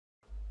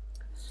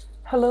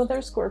Hello there,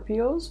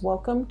 Scorpios.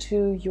 Welcome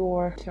to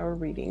your tarot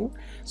reading.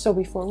 So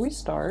before we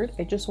start,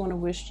 I just want to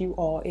wish you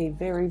all a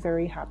very,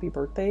 very happy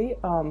birthday.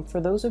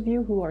 For those of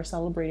you who are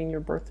celebrating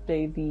your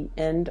birthday the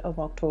end of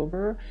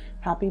October,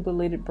 happy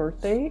belated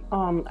birthday.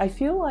 I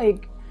feel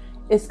like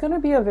it's going to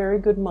be a very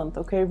good month,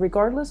 okay?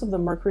 Regardless of the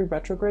Mercury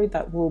retrograde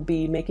that will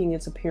be making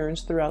its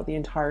appearance throughout the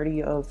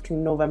entirety of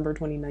November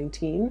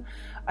 2019,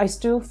 I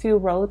still feel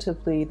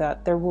relatively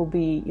that there will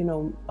be,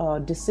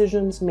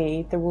 decisions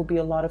made. There will be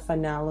a lot of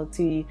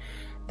finality.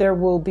 There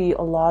will be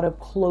a lot of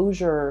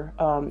closure.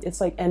 It's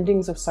like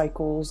endings of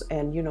cycles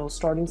and,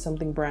 starting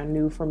something brand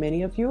new for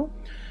many of you.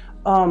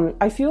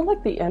 I feel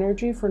like the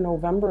energy for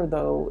November,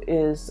 though,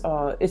 is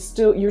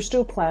you're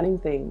still planning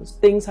things.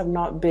 Things have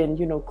not been,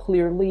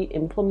 clearly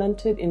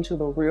implemented into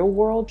the real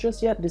world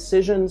just yet.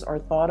 Decisions are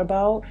thought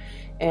about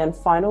and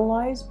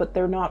finalized, but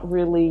they're not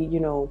really,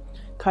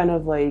 kind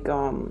of like,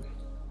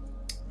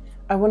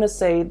 I want to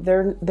say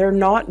they're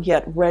not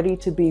yet ready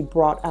to be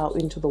brought out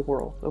into the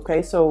world.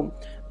 Okay, so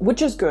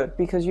which is good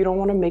because you don't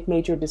want to make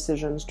major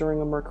decisions during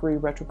a Mercury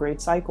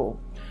retrograde cycle,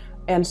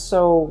 and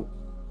so.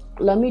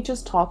 Let me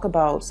just talk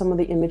about some of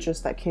the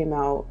images that came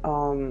out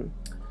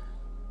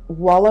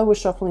while I was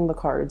shuffling the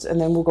cards, and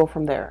then we'll go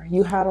from there.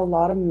 You had a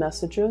lot of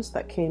messages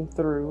that came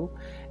through,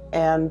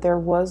 and there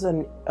was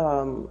a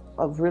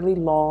really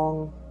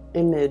long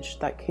image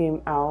that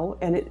came out,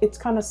 and it's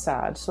kind of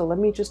sad. So let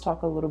me just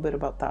talk a little bit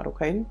about that,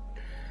 okay?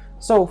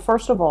 So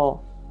first of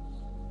all,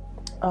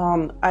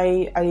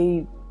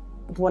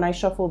 when I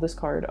shuffle this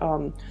card,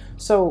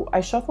 so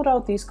I shuffled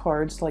out these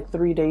cards like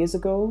 3 days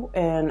ago,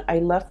 and I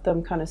left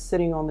them kind of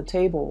sitting on the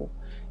table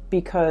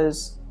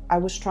because I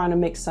was trying to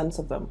make sense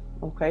of them,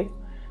 okay?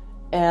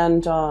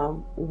 And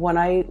when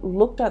I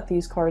looked at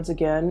these cards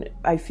again,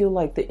 I feel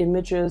like the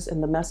images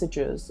and the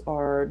messages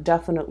are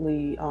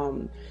definitely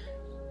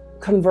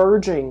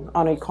converging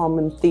on a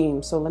common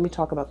theme. So let me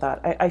talk about that.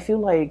 I feel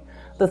like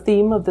the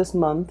theme of this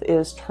month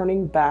is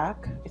turning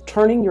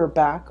your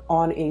back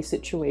on a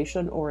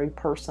situation or a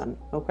person,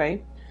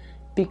 okay?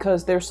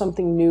 Because there's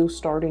something new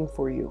starting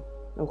for you,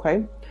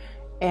 okay?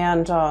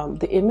 And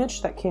the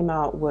image that came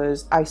out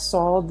was I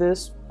saw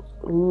this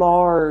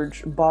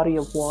large body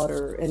of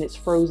water and it's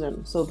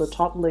frozen. So the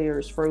top layer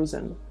is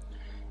frozen.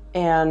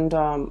 And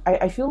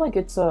I feel like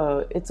it's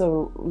a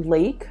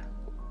lake.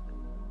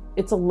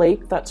 It's a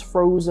lake that's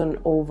frozen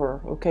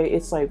over, okay?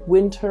 It's like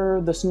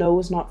winter, the snow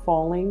is not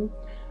falling,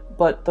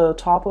 but the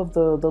top of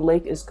the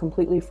lake is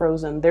completely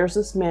frozen. There's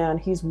this man,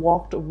 he's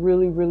walked a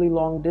really, really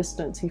long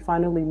distance. He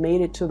finally made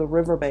it to the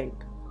riverbank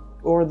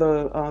or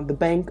the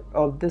bank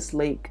of this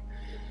lake.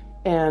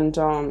 And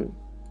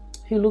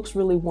he looks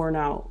really worn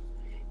out.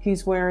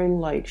 He's wearing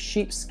like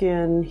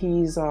sheepskin.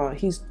 He's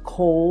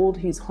cold,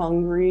 he's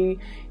hungry.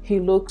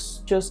 He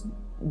looks just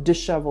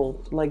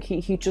disheveled, like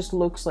he just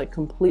looks like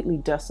completely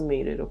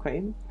decimated,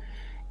 okay?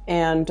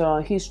 And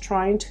he's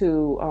trying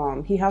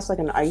to he has like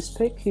an ice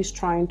pick. He's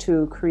trying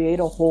to create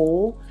a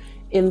hole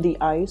in the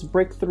ice,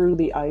 break through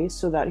the ice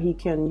so that he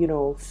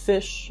can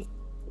fish,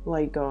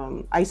 like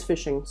ice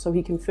fishing, so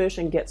he can fish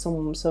and get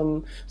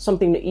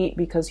something to eat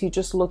because he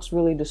just looks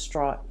really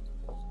distraught.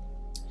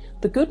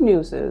 The good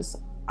news is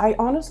I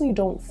honestly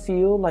don't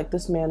feel like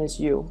this man is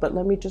you, but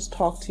let me just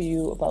talk to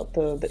you about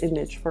the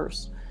image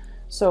first.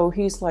 So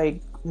he's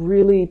like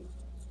really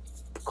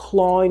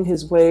clawing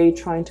his way,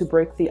 trying to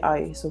break the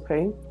ice,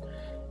 okay?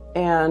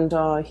 And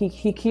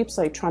he keeps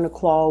like trying to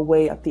claw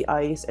away at the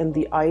ice, and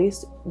the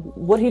ice,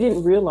 what he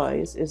didn't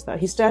realize is that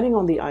he's standing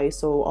on the ice,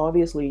 so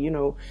obviously,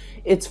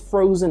 it's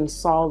frozen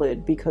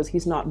solid because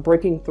he's not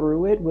breaking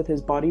through it with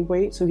his body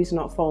weight, so he's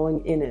not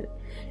falling in it.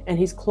 And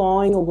he's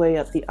clawing away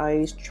at the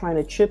ice, trying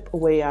to chip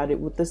away at it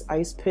with this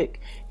ice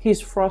pick.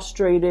 He's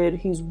frustrated,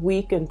 he's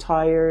weak and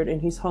tired,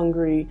 and he's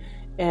hungry,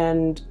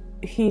 and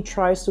he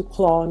tries to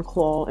claw and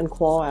claw and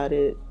claw at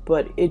it,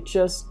 but it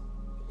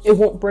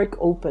won't break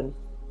open,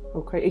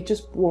 okay? It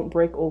just won't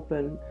break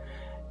open.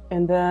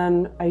 And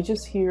then I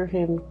just hear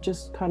him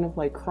just kind of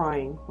like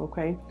crying,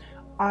 okay?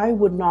 I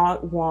would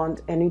not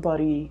want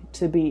anybody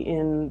to be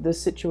in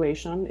this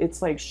situation.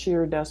 It's like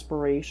sheer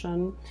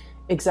desperation,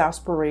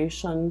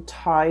 exasperation,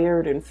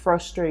 tired and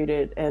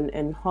frustrated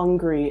and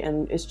hungry,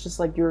 and it's just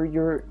like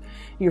you're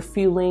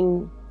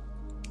feeling,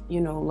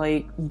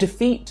 like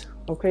defeat.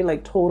 Okay,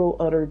 like total,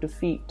 utter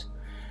defeat.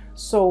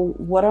 So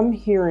what I'm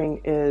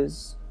hearing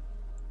is,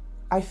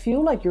 I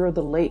feel like you're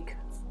the lake,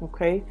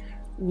 okay?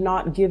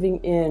 Not giving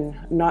in,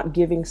 not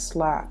giving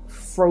slack,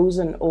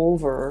 frozen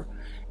over,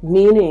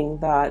 meaning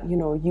that,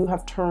 you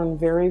have turned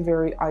very,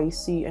 very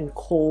icy and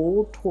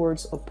cold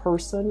towards a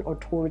person or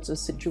towards a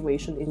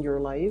situation in your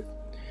life.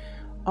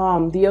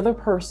 The other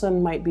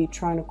person might be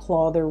trying to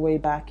claw their way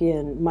back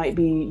in, might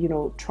be,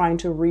 trying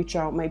to reach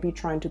out, might be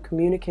trying to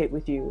communicate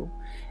with you.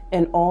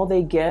 And all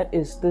they get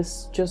is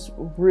this just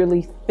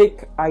really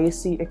thick,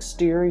 icy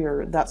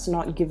exterior that's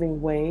not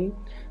giving way,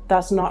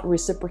 that's not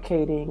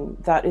reciprocating,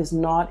 that is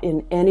not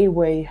in any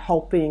way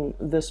helping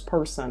this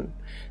person.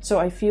 So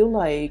I feel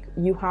like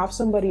you have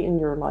somebody in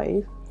your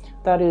life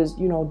that is,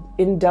 you know,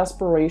 in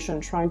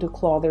desperation, trying to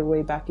claw their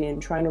way back in,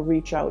 trying to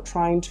reach out,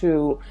 trying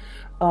to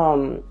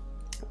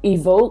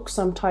evoke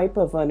some type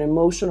of an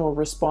emotional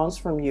response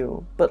from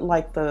you. But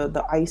like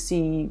the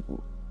icy,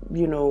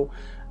 you know,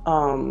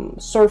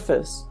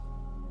 surface,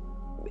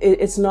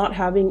 it's not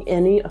having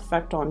any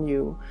effect on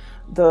you.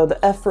 The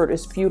effort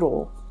is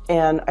futile.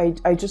 And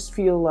I just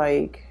feel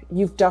like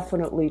you've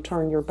definitely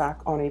turned your back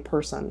on a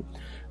person.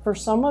 For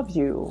some of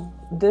you,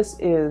 this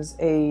is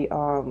a,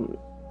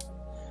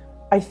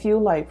 I feel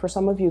like for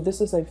some of you,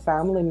 this is a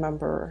family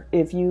member.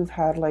 If you've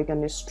had like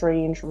an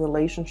estranged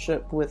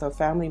relationship with a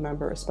family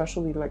member,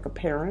 especially like a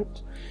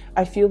parent,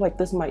 I feel like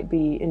this might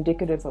be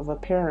indicative of a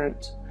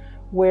parent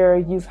where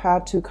you've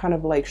had to kind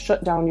of like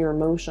shut down your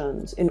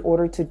emotions in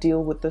order to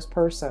deal with this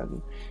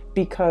person.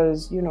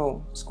 Because, you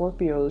know,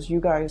 Scorpios, you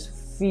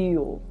guys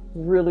feel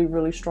really,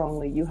 really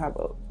strongly. You have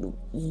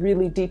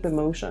really deep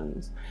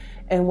emotions.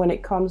 And when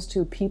it comes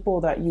to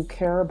people that you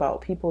care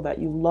about, people that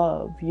you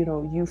love, you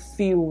know, you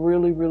feel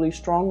really, really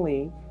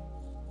strongly.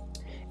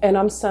 And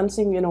I'm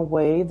sensing in a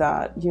way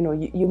that, you know,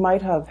 you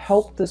might have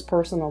helped this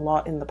person a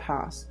lot in the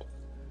past.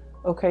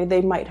 Okay,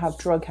 they might have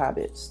drug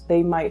habits.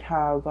 They might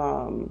have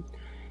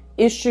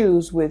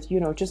issues with,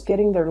 you know, just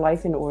getting their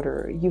life in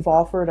order. You've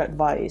offered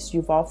advice,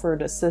 you've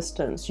offered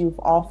assistance, you've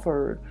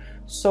offered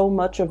so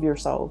much of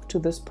yourself to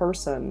this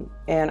person,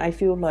 and I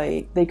feel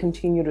like they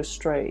continue to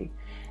stray.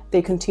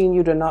 They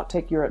continue to not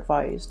take your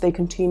advice. They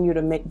continue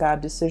to make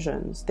bad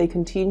decisions. They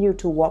continue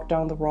to walk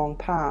down the wrong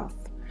path.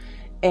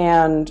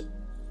 And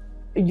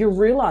you're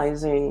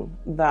realizing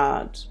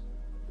that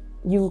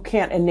you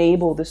can't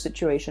enable the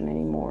situation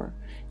anymore.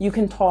 You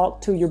can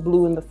talk till you're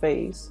blue in the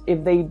face.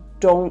 If they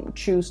don't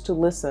choose to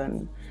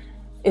listen,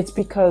 it's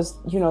because,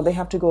 you know, they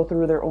have to go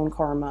through their own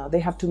karma. They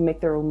have to make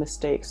their own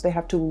mistakes. They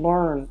have to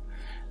learn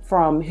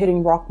from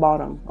hitting rock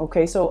bottom.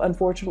 Okay, so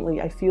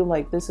unfortunately, I feel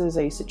like this is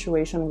a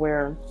situation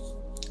where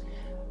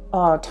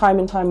time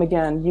and time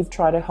again, you've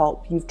tried to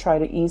help, you've tried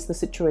to ease the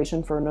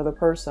situation for another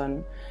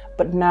person,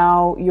 but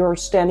now you're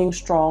standing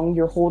strong,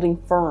 you're holding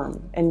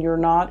firm, and you're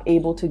not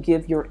able to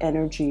give your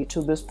energy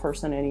to this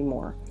person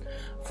anymore.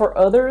 For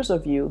others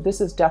of you,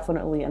 this is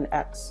definitely an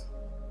ex.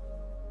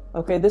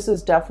 Okay, this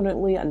is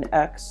definitely an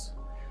ex.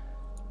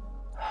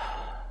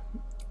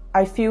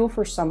 I feel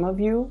for some of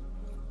you,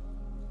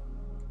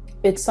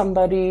 it's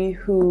somebody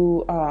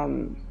who,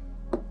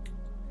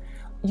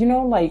 you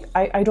know, like,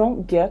 I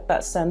don't get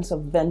that sense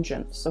of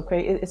vengeance,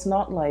 okay? It's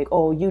not like,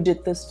 oh, you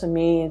did this to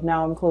me, and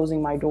now I'm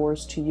closing my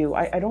doors to you.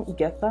 I don't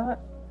get that.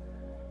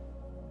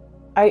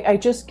 I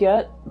just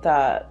get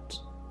that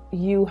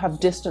you have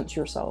distanced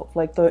yourself.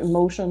 Like, the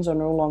emotions are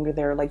no longer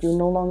there. Like, you're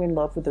no longer in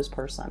love with this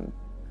person.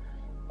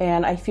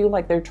 And I feel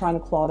like they're trying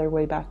to claw their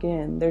way back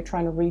in. They're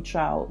trying to reach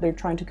out. They're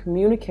trying to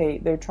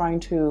communicate. They're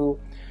trying to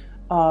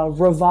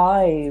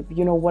revive,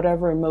 you know,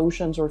 whatever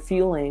emotions or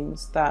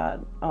feelings that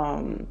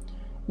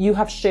you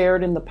have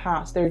shared in the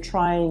past. They're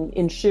trying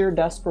in sheer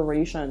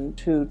desperation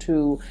to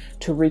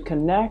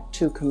reconnect,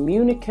 to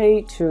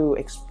communicate, to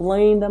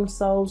explain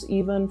themselves,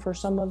 even for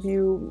some of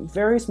you,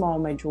 very small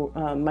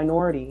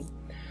minority.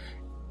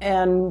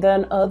 And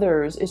then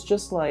others, it's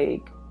just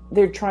like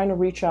they're trying to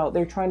reach out.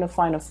 They're trying to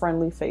find a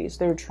friendly face.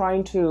 They're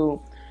trying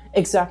to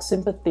exact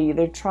sympathy.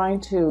 They're trying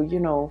to, you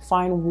know,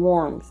 find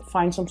warmth,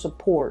 find some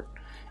support.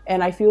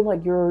 And I feel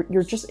like you're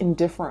just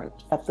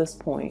indifferent at this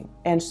point.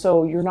 And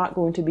so you're not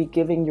going to be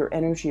giving your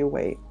energy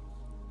away.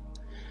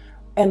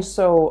 And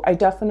so I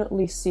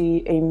definitely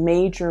see a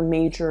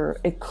major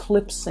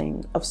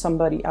eclipsing of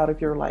somebody out of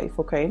your life,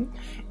 okay?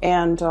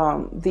 And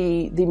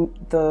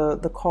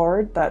the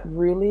card that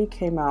really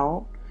came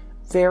out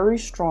very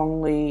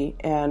strongly,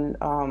 and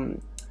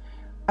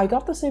I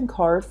got the same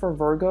card for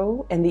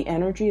Virgo, and the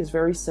energy is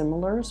very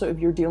similar. So if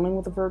you're dealing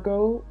with a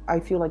Virgo, I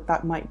feel like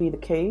that might be the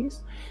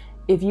case.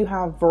 If you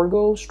have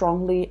Virgo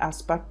strongly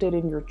aspected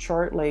in your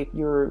chart, like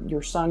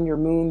your sun, your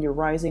moon, your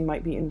rising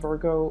might be in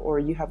Virgo, or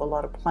you have a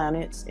lot of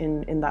planets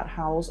in that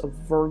house of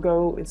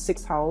Virgo, it's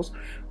 6th house,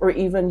 or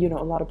even, you know,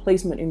 a lot of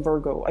placement in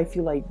Virgo, I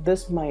feel like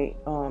this might,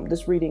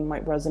 this reading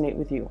might resonate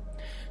with you.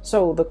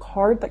 So the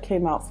card that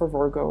came out for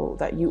Virgo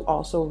that you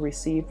also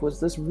received was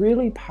this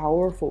really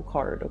powerful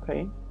card,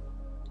 okay?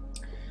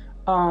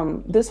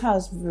 This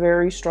has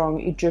very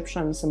strong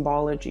Egyptian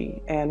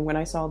symbology, and when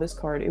I saw this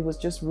card, it was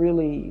just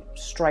really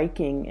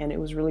striking, and it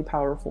was really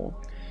powerful.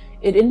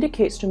 It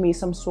indicates to me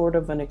some sort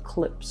of an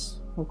eclipse,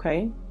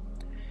 okay?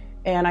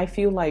 And I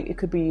feel like it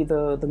could be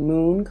the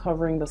moon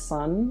covering the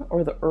sun,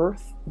 or the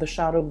earth, the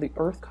shadow of the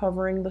earth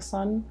covering the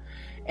sun.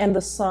 And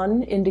the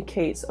sun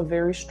indicates a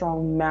very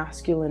strong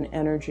masculine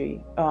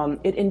energy.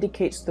 It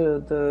indicates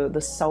the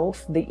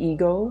self, the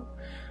ego.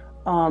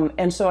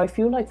 And so I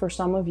feel like for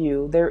some of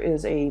you, there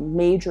is a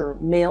major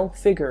male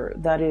figure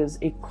that is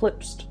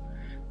eclipsed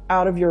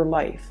out of your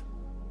life.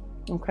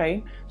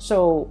 Okay.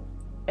 So,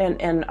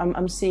 and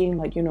I'm seeing,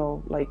 like, you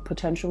know, like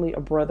potentially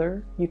a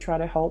brother you try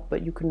to help,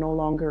 but you can no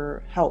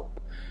longer help.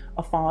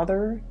 A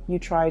father, you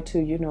try to,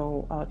 you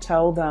know,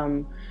 tell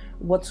them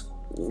what's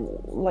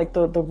like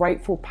the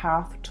rightful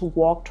path to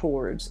walk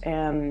towards.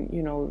 And,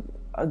 you know,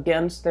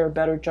 against their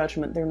better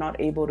judgment, they're not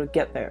able to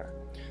get there.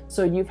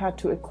 So you've had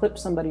to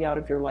eclipse somebody out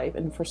of your life.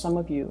 And for some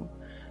of you,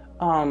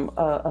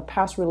 a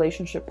past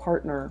relationship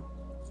partner,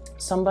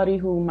 somebody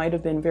who might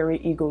have been very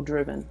ego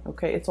driven.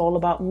 Okay, it's all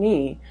about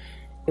me.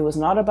 It was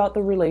not about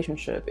the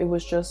relationship. It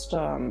was just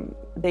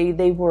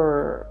they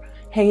were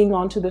hanging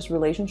on to this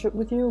relationship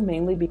with you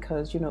mainly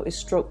because, you know, it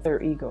stroked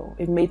their ego.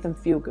 It made them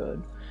feel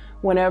good.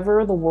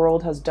 Whenever the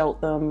world has dealt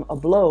them a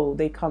blow,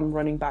 they come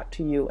running back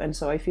to you. And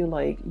so I feel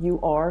like you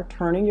are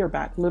turning your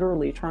back,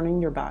 literally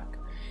turning your back,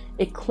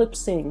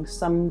 eclipsing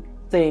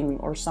something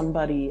or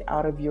somebody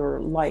out of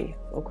your life,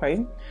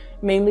 okay?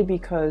 Mainly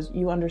because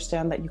you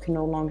understand that you can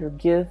no longer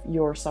give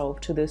yourself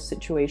to this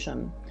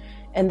situation.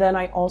 And then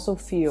I also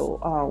feel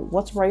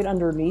what's right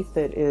underneath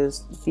it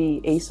is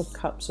the Ace of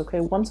Cups,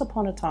 okay? Once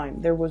upon a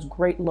time, there was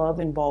great love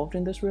involved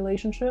in this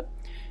relationship.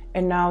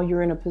 And now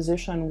you're in a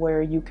position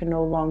where you can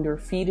no longer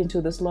feed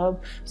into this love.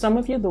 Some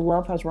of you, the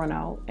love has run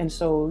out. And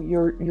so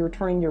you're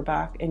turning your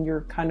back and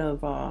you're kind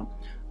of,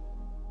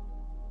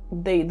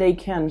 they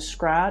can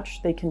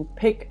scratch, they can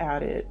pick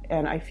at it.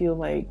 And I feel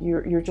like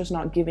you're just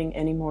not giving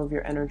any more of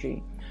your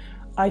energy.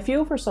 I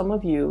feel for some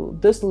of you,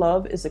 this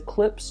love is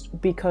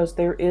eclipsed because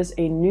there is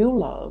a new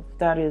love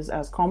that is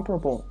as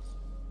comparable.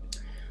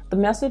 The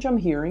message I'm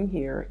hearing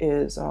here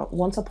is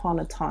once upon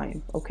a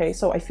time, okay?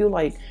 So I feel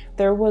like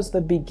there was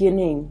the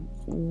beginning,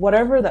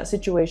 whatever that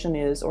situation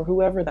is or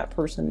whoever that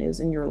person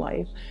is in your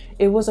life,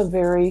 it was a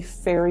very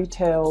fairy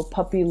tale,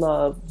 puppy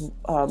love,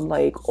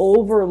 like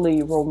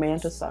overly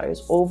romanticized,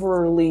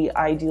 overly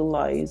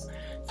idealized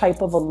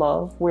type of a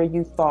love where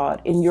you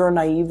thought in your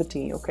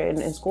naivety, okay? And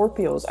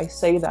Scorpios, I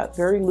say that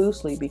very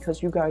loosely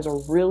because you guys are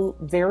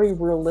very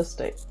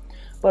realistic.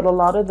 But a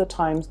lot of the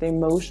times the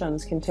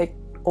emotions can take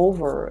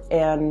over,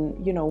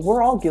 and you know,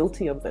 we're all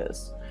guilty of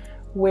this,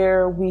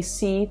 where we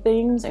see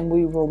things and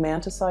we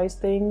romanticize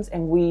things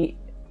and we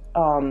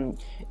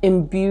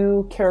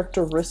imbue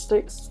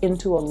characteristics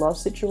into a love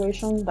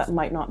situation that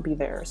might not be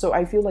there. So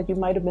I feel like you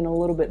might have been a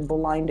little bit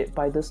blinded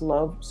by this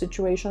love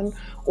situation,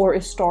 or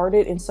it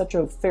started in such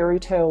a fairy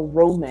tale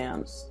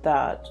romance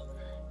that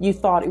you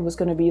thought it was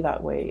going to be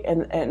that way.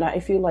 And I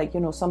feel like, you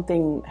know,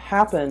 something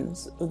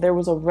happens, there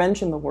was a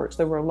wrench in the works,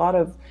 there were a lot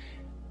of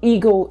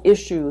ego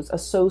issues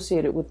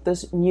associated with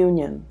this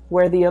union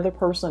where the other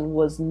person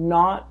was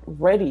not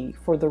ready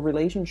for the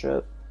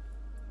relationship.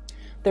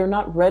 They're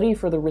not ready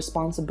for the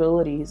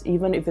responsibilities.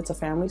 Even if it's a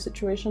family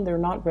situation, they're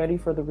not ready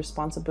for the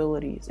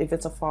responsibilities. If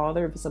it's a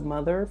father, if it's a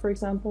mother, for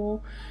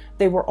example,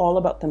 they were all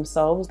about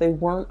themselves. They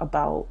weren't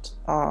about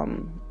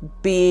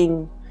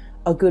being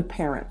a good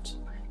parent.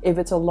 If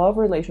it's a love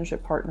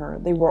relationship partner,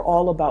 they were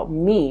all about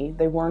me.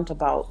 They weren't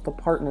about the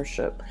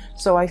partnership.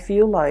 So I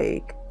feel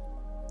like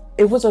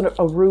it was a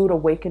rude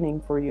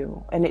awakening for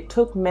you. And it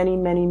took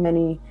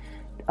many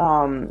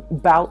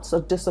bouts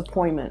of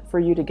disappointment for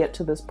you to get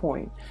to this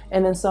point.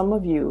 And then some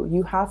of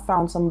you have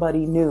found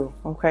somebody new,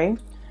 okay?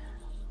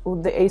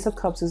 The Ace of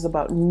Cups is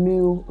about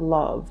new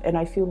love. And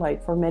I feel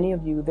like for many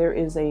of you, there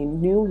is a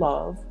new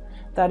love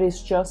that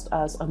is just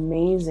as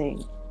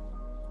amazing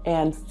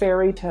and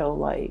fairy tale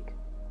like.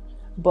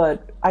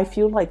 But I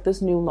feel like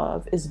this new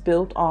love is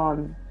built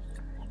on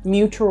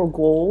mutual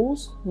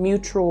goals,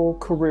 mutual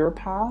career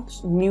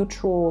paths,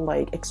 mutual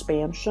like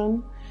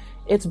expansion.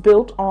 It's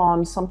built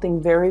on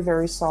something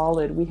very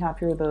solid. We have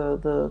here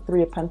the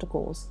Three of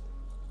Pentacles.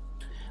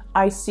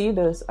 I see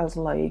this as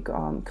like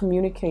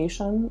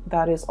communication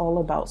that is all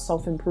about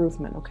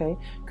self-improvement, okay?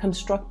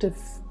 Constructive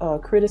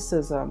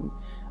criticism,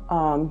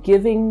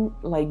 giving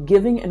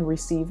and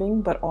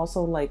receiving, but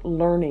also like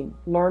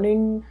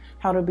learning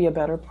how to be a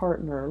better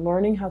partner,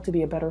 learning how to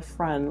be a better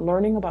friend,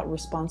 learning about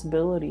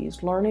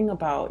responsibilities, learning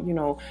about, you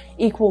know,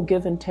 equal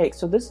give and take.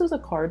 So this is a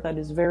card that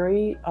is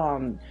very,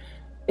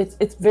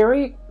 it's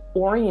very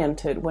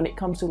oriented when it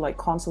comes to like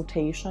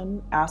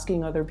consultation,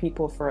 asking other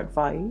people for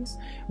advice,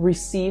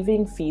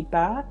 receiving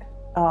feedback,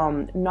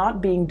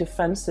 not being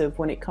defensive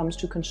when it comes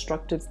to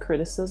constructive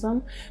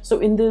criticism. So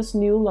in this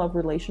new love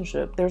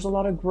relationship, there's a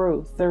lot of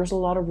growth. There's a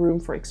lot of room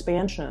for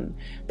expansion.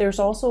 There's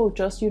also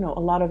just, you know,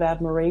 a lot of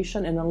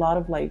admiration and a lot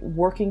of like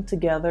working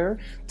together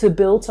to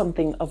build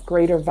something of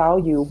greater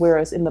value.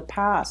 Whereas in the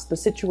past, the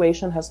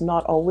situation has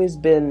not always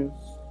been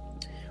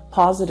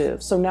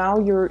positive. So now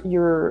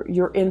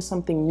you're in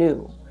something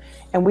new.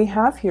 And we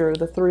have here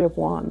the Three of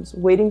Wands,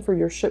 waiting for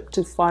your ship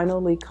to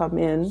finally come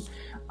in,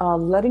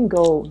 letting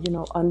go, you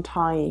know,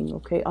 untying,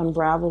 okay,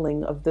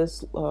 unraveling of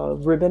this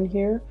ribbon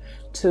here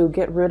to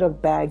get rid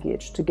of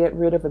baggage, to get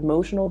rid of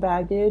emotional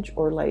baggage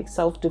or like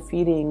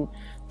self-defeating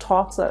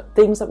thoughts,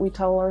 things that we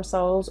tell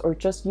ourselves, or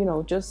just, you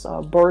know, just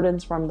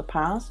burdens from the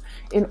past,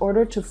 in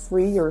order to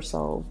free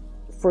yourself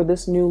for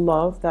this new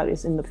love that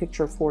is in the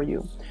picture for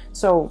you.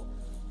 So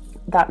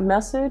that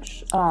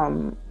message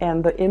and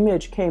the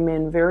image came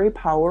in very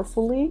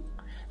powerfully.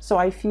 So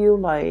I feel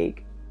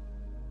like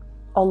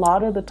a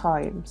lot of the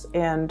times,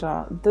 and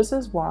this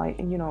is why,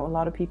 you know, a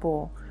lot of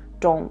people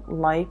don't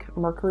like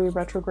Mercury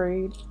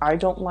retrograde. I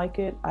don't like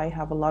it. I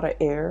have a lot of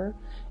air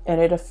and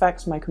it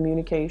affects my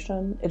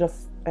communication.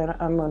 and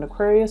I'm an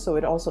Aquarius, so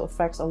it also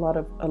affects a lot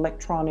of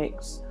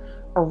electronics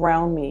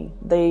around me.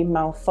 They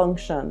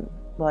malfunction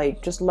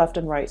like just left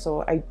and right.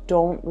 So I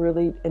don't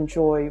really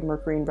enjoy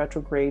Mercury in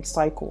retrograde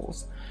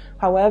cycles.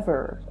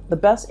 However, the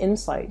best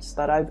insights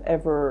that I've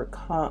ever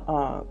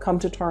come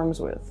to terms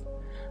with,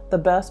 the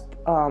best,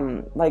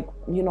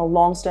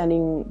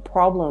 long-standing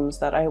problems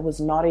that I was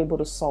not able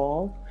to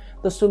solve,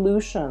 the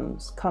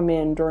solutions come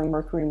in during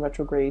Mercury in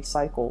retrograde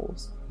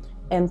cycles.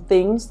 And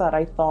things that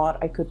I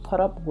thought I could put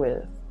up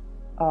with,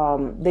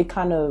 they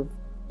kind of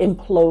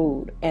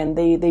implode and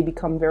they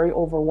become very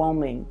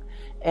overwhelming.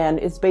 And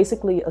it's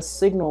basically a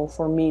signal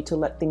for me to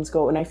let things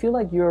go. And I feel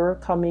like you're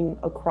coming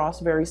across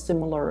very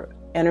similar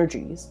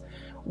energies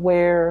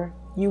where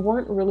you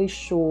weren't really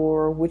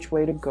sure which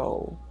way to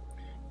go.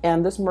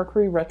 And this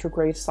Mercury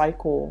retrograde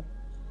cycle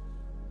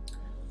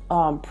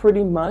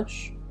pretty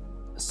much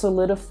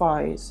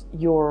solidifies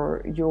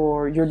your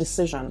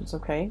decisions,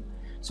 okay?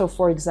 So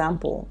for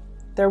example,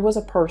 there was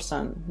a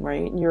person,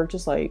 right? And you're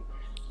just like,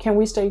 can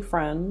we stay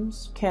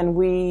friends? Can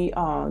we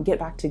get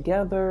back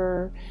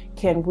together?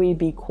 Can we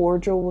be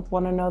cordial with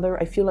one another?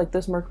 I feel like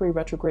this Mercury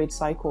retrograde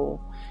cycle,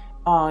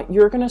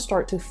 you're going to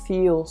start to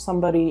feel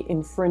somebody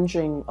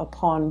infringing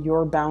upon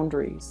your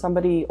boundaries,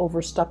 somebody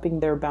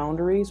overstepping their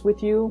boundaries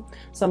with you,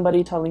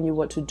 somebody telling you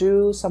what to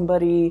do,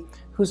 somebody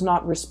who's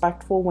not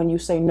respectful when you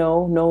say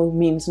no. No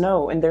means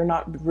no, and they're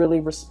not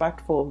really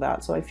respectful of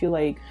that. So I feel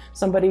like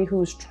somebody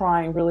who's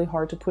trying really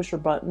hard to push your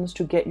buttons,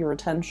 to get your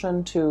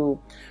attention, to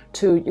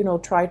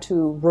try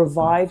to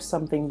revive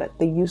something that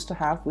they used to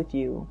have with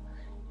you,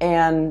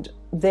 and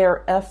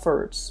their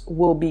efforts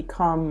will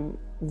become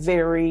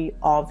very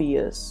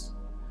obvious.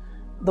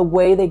 The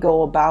way they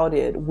go about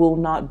it will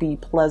not be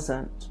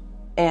pleasant.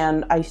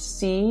 And I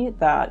see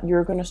that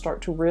you're going to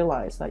start to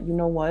realize that, you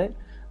know what,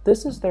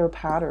 this is their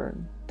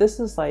pattern. This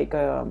is like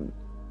a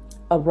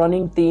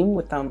running theme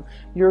with them.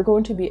 You're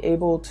going to be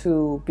able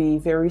to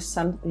be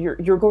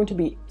you're going to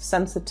be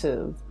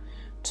sensitive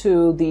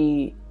to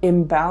the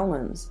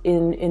imbalance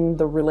in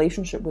the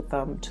relationship with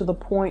them, to the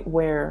point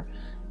where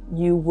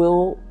you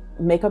will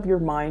make up your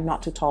mind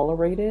not to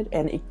tolerate it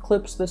and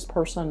eclipse this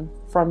person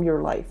from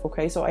your life.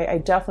 Okay, so I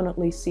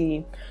definitely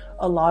see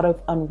a lot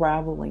of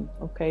unraveling.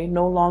 Okay,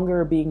 no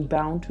longer being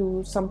bound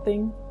to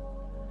something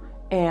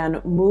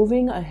and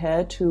moving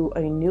ahead to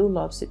a new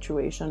love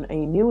situation, a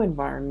new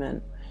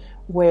environment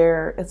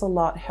where it's a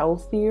lot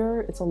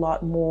healthier. It's a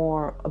lot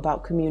more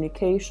about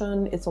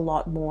communication. It's a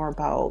lot more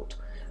about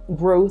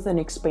growth and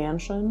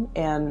expansion,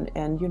 and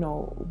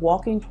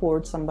walking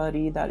towards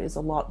somebody that is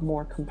a lot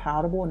more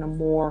compatible and a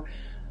more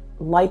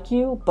like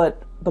you.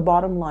 But the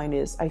bottom line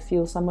is, I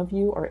feel some of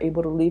you are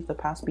able to leave the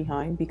past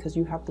behind because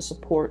you have the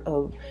support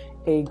of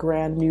a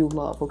grand new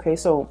love. Okay,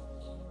 so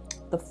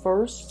the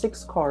first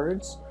 6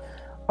 cards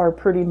are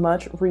pretty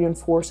much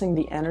reinforcing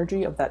the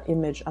energy of that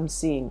image I'm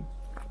seeing.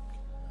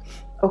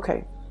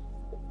 Okay,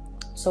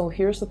 so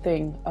here's the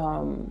thing.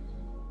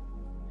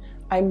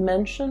 I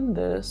mentioned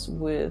this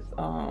with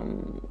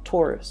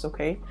Taurus,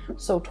 okay?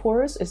 So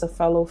Taurus is a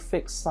fellow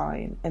fixed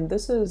sign, and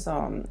this is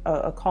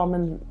a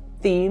common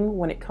theme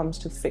when it comes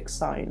to fixed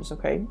signs,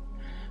 okay?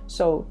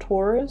 So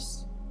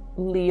Taurus,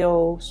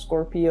 Leo,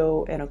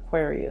 Scorpio, and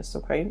Aquarius,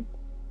 okay?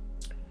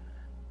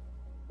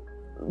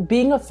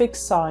 Being a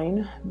fixed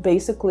sign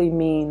basically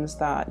means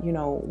that,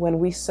 when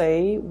we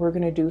say we're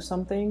going to do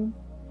something,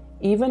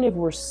 even if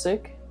we're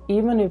sick,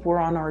 even if we're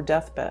on our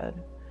deathbed,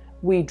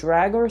 we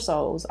drag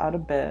ourselves out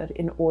of bed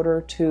in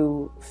order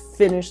to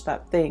finish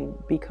that thing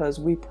because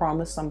we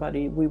promised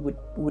somebody we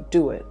would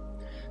do it.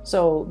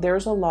 So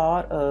there's a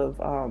lot of,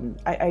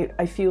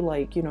 I feel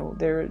like,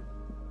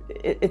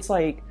 it's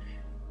like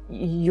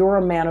you're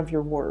a man of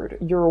your word.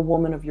 You're a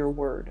woman of your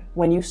word.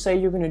 When you say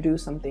you're going to do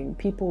something,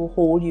 people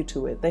hold you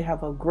to it. They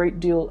have a great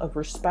deal of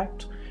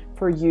respect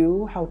for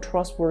you, how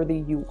trustworthy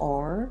you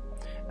are,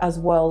 as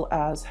well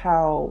as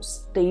how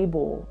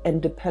stable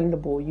and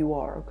dependable you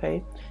are,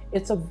 okay?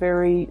 It's a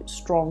very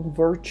strong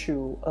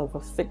virtue of a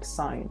fixed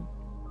sign.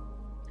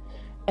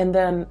 And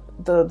then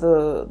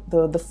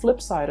the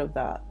flip side of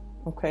that,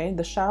 okay,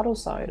 the shadow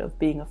side of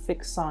being a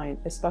fixed sign,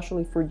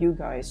 especially for you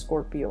guys,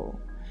 Scorpio,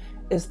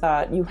 is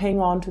that you hang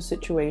on to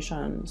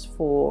situations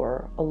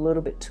for a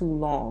little bit too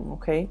long,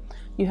 okay?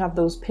 You have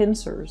those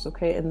pincers,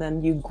 okay? And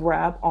then you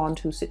grab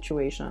onto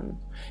situations,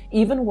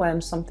 even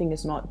when something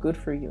is not good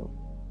for you,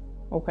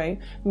 okay?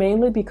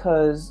 Mainly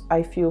because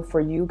I feel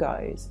for you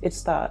guys,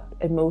 it's that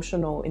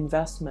emotional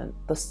investment,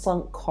 the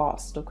sunk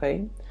cost,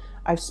 okay?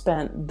 I've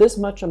spent this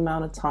much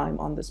amount of time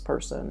on this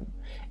person.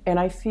 And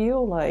I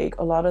feel like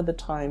a lot of the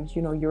times,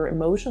 your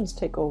emotions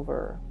take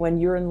over. When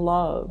you're in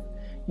love,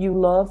 you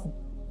love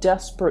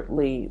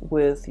desperately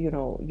with,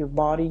 your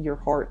body, your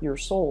heart, your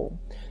soul.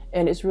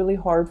 And it's really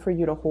hard for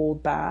you to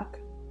hold back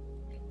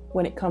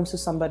when it comes to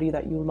somebody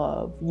that you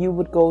love. You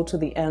would go to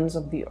the ends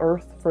of the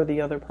earth for the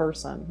other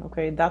person,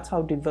 okay? That's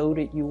how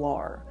devoted you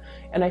are.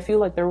 And I feel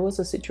like there was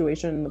a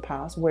situation in the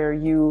past where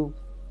you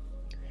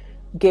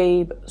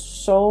gave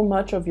so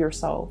much of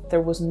yourself.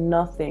 There was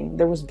nothing,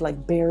 there was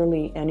like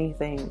barely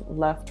anything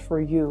left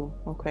for you,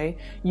 okay?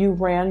 You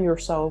ran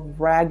yourself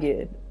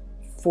ragged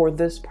for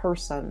this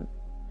person.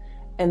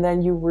 And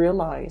then you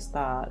realize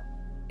that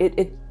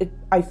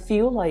I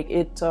feel like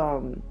it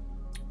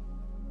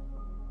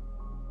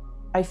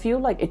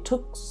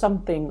took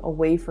something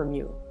away from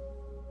you.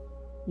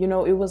 You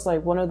know, it was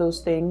like one of those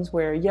things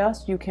where,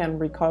 yes, you can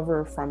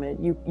recover from it.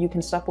 You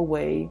can step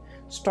away,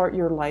 start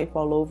your life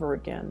all over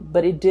again.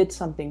 But it did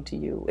something to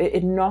you.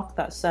 It knocked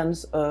that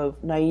sense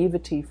of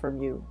naivety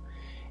from you.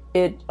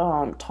 It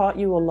taught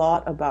you a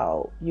lot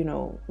about, you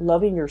know,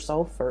 loving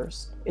yourself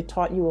first. It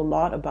taught you a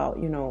lot about,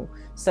 you know,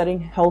 setting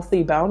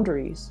healthy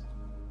boundaries.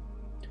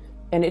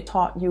 And it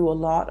taught you a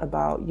lot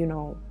about, you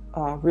know,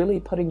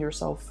 really putting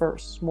yourself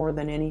first more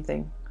than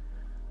anything.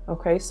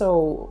 Okay,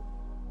 so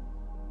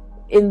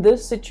in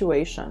this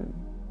situation,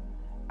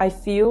 I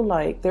feel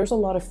like there's a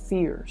lot of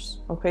fears.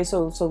 Okay,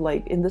 so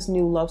like in this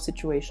new love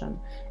situation,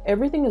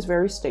 everything is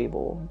very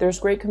stable. There's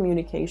great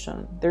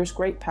communication. There's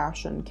great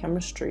passion,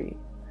 chemistry.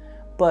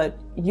 But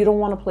you don't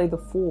want to play the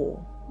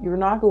fool. You're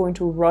not going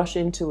to rush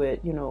into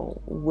it, you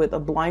know, with a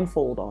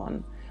blindfold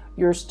on.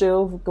 You're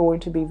still going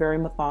to be very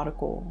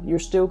methodical. You're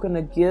still going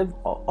to give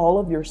all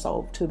of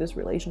yourself to this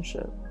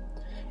relationship.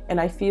 And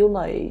I feel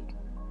like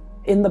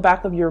in the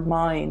back of your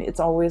mind, it's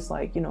always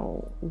like, you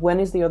know, when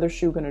is the other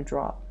shoe going to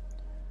drop?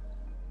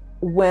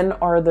 When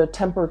are the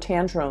temper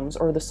tantrums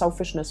or the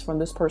selfishness from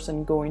this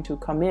person going to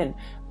come in?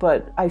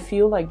 But I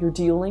feel like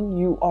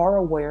you are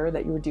aware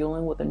that you're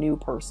dealing with a new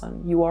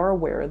person. You are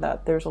aware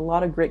that there's a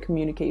lot of great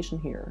communication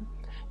here.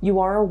 You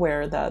are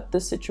aware that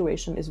this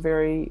situation is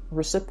very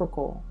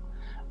reciprocal,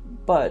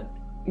 but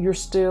you're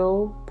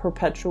still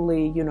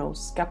perpetually, you know,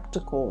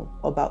 skeptical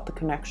about the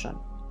connection.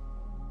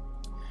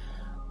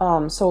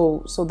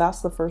 So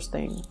that's the first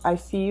thing. I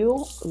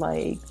feel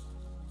like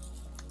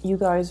you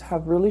guys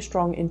have really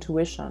strong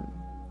intuition,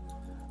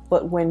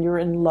 but when you're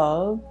in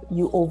love,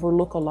 you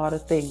overlook a lot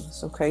of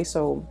things. Okay,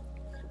 so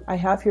I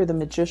have here the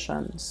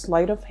Magician,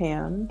 sleight of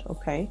hand.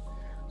 Okay,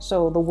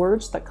 so the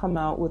words that come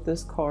out with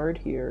this card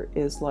here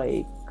is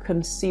like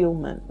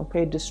concealment,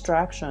 okay,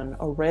 distraction,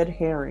 a red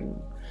herring,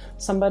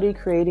 somebody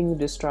creating a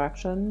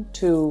distraction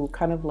to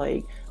kind of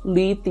like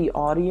lead the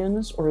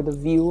audience or the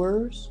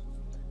viewers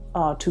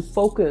to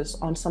focus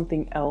on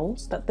something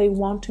else that they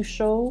want to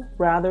show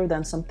rather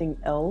than something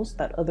else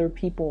that other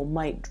people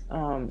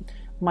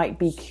might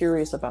be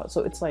curious about.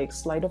 So it's like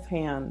sleight of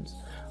hand,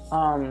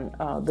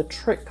 the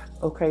trick,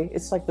 okay?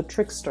 It's like the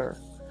trickster.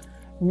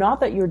 Not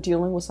that you're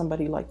dealing with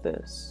somebody like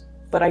this,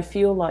 but I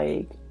feel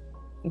like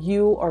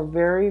you are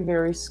very,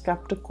 very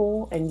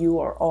skeptical, and you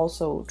are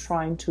also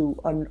trying to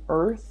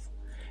unearth.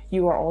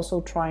 You are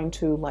also trying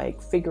to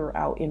like figure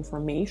out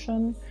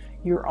information.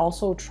 You're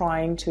also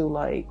trying to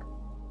like,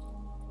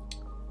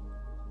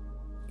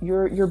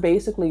 you're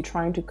basically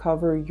trying to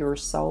cover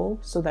yourself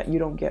so that you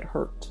don't get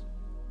hurt.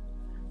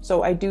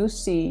 So I do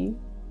see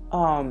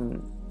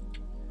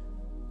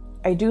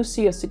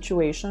a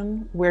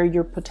situation where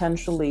you're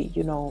potentially,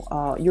 you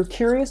know, you're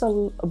curious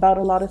about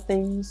a lot of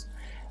things.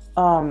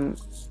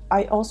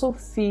 I also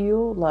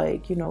feel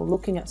like, you know,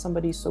 looking at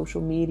somebody's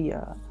social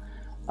media,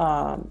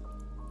 I'm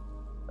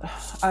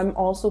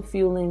also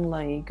feeling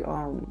like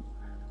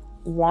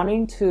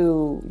wanting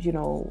to, you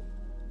know,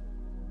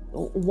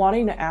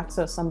 wanting to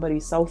access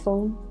somebody's cell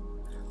phone,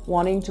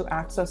 wanting to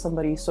access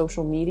somebody's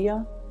social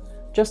media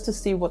just to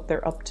see what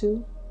they're up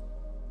to.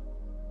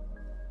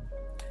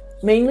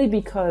 Mainly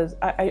because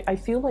I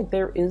feel like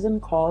there isn't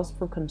cause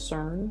for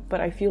concern,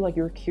 but I feel like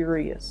you're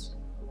curious,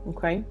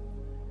 okay?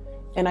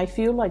 And I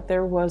feel like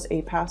there was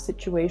a past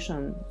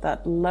situation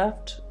that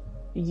left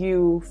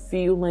you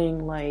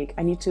feeling like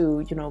I need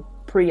to, you know,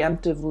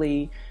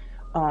 preemptively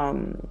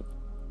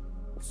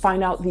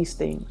find out these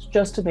things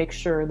just to make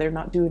sure they're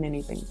not doing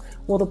anything.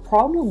 Well, the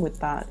problem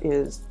with that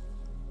is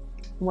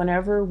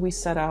whenever we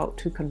set out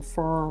to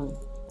confirm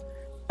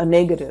a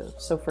negative,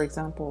 so for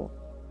example,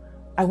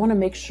 I want to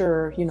make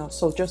sure, you know,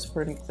 so just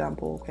for an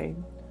example, okay,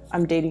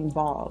 I'm dating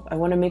Bob. I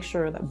want to make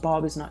sure that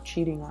Bob is not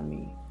cheating on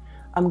me.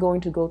 I'm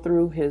going to go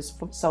through his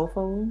cell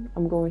phone.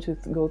 I'm going to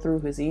go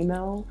through his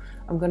email.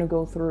 I'm going to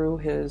go through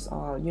his,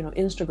 you know,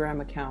 Instagram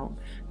account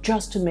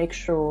just to make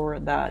sure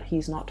that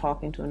he's not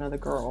talking to another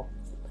girl.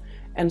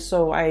 And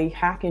so I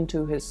hack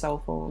into his cell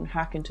phone,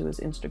 hack into his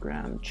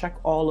Instagram, check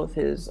all of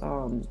his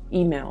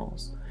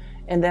emails,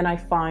 and then I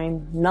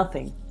find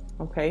nothing,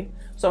 okay?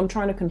 So I'm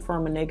trying to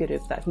confirm a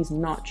negative that he's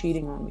not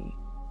cheating on me.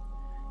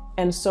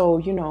 And so,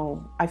 you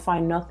know, I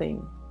find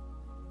nothing.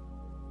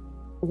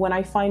 When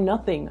I find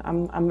nothing,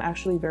 I'm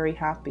actually very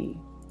happy.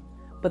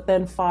 But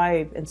then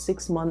 5 and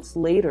 6 months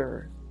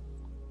later,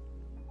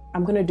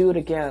 I'm going to do it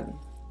again,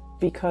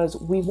 because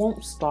we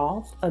won't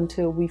stop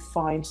until we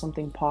find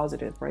something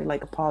positive, right?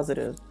 Like a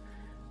positive.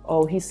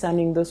 Oh, he's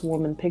sending this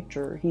woman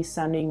picture. He's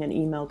sending an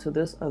email to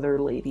this other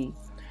lady.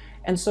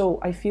 And so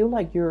I feel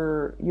like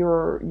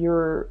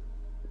you're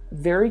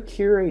very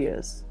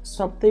curious.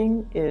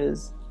 Something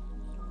is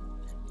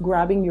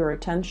grabbing your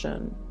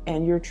attention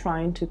and you're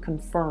trying to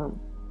confirm.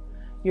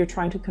 You're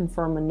trying to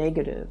confirm a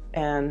negative.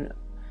 And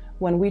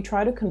when we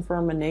try to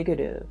confirm a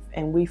negative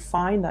and we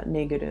find that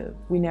negative,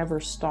 we never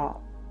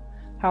stop.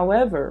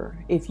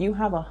 However, if you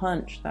have a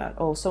hunch that,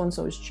 oh,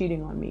 so-and-so is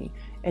cheating on me,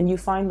 and you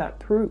find that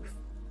proof,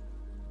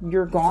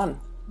 you're gone,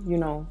 you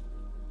know,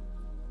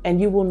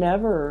 and you will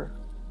never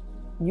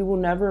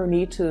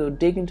need to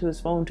dig into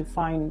his phone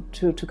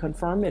to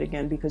confirm it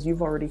again, because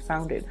you've already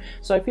found it.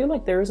 So I feel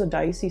like there is a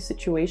dicey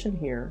situation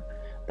here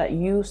that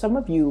some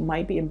of you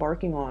might be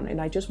embarking on,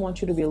 and I just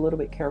want you to be a little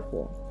bit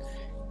careful.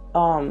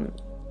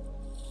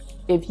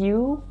 If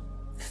you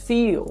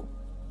feel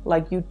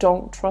like you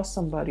don't trust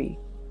somebody,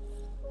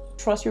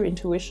 trust your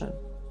intuition.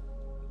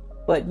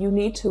 But you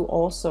need to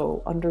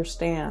also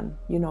understand,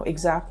 you know,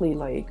 exactly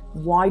like,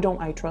 why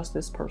don't I trust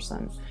this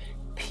person?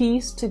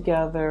 Piece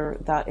together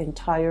that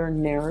entire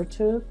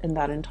narrative and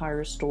that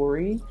entire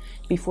story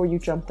before you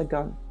jump the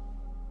gun,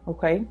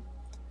 okay?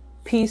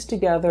 Piece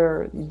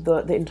together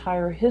the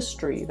entire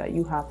history that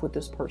you have with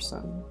this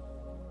person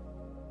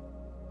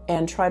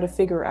and try to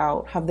figure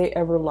out, have they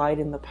ever lied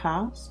in the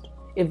past?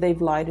 If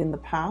they've lied in the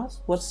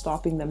past, what's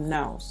stopping them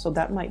now? So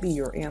that might be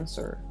your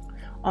answer.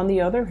 On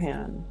the other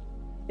hand,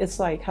 it's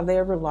like, have they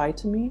ever lied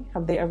to me?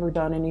 Have they ever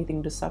done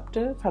anything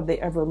deceptive? Have they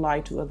ever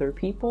lied to other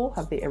people?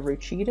 Have they ever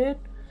cheated?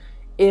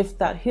 If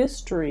that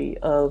history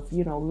of,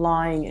 you know,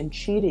 lying and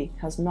cheating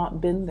has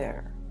not been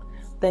there,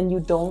 then you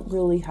don't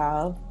really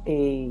have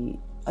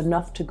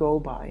enough to go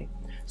by.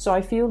 So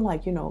I feel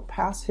like, you know,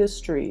 past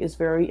history is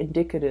very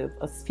indicative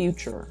of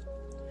future.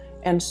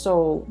 And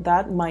so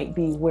that might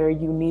be where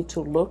you need to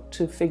look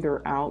to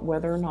figure out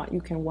whether or not you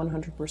can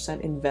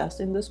 100% invest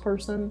in this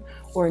person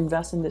or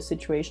invest in this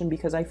situation,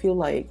 because I feel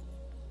like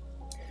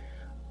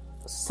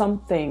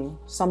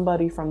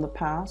somebody from the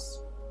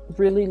past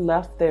really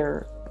left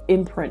their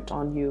imprint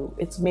on you.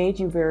 It's made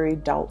you very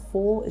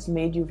doubtful. It's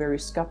made you very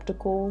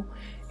skeptical.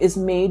 It's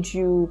made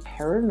you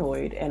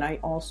paranoid. And I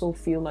also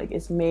feel like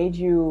it's made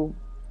you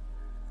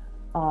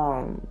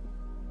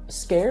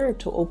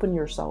scared to open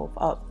yourself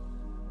up.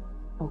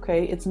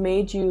 Okay, it's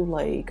made you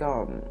like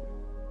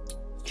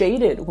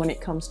jaded when it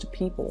comes to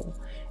people.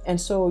 And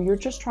so you're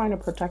just trying to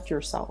protect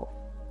yourself.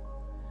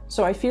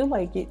 So I feel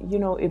like, you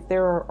know, if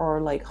there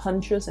are like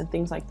hunches and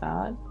things like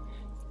that,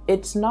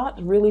 it's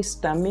not really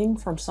stemming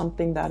from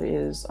something that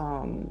is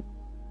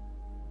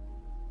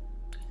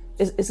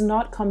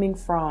not coming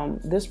from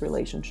this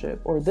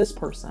relationship or this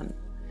person.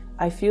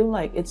 I feel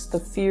like it's the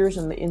fears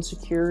and the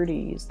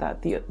insecurities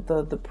that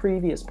the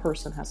previous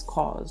person has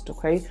caused,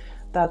 okay?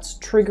 That's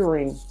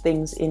triggering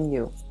things in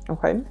you,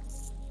 okay?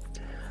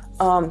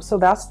 So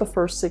that's the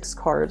first 6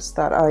 cards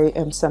that I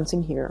am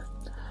sensing here.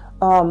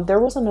 There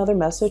was another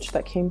message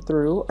that came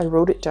through. I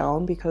wrote it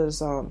down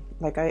because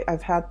like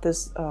I've had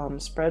this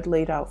spread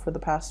laid out for the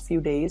past few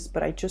days,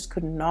 but I just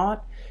could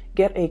not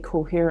get a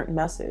coherent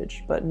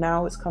message, but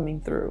now it's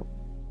coming through.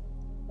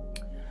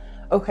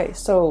 Okay,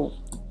 so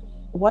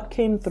what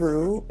came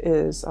through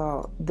is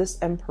this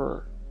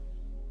Emperor.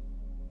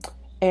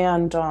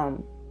 And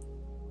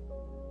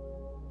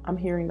I'm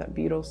hearing that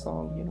Beatles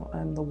song, you know,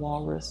 I'm the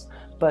walrus,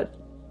 but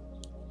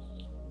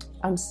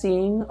I'm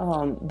seeing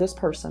this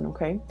person,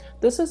 okay?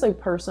 This is a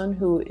person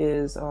who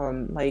is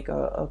like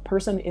a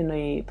person in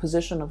a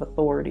position of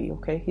authority,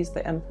 okay? He's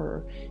the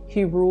Emperor.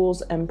 He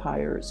rules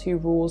empires. He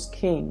rules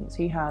kings.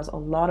 He has a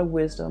lot of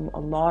wisdom, a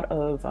lot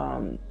of...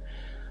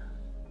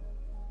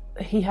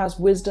 he has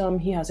wisdom.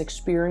 He has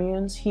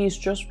experience. He's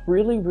just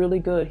really, really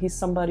good. He's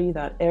somebody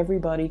that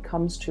everybody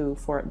comes to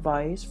for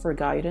advice, for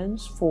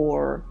guidance,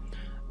 for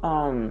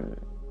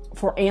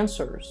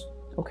answers,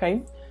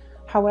 okay?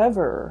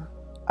 However,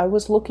 I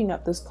was looking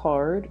at this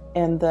card,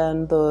 and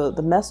then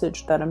the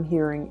message that I'm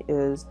hearing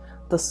is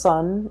the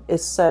sun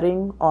is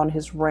setting on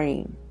his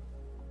reign.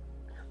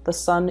 The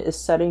sun is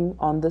setting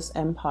on this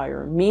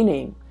empire,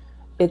 meaning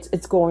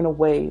it's going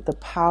away. The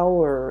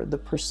power, the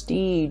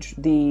prestige,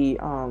 the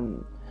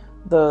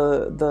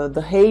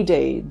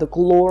heyday, the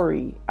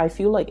glory, I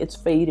feel like it's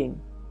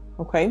fading,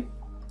 okay?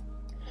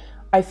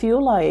 I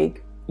feel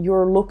like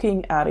you're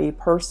looking at a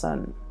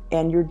person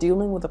and you're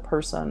dealing with a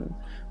person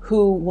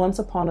who once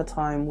upon a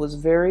time was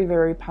very,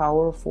 very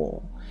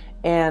powerful,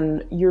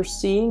 and you're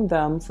seeing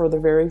them for the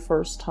very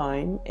first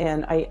time,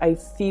 and I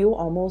feel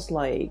almost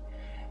like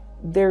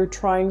they're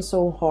trying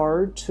so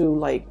hard to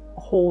like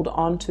hold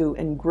onto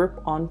and grip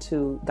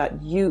onto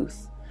that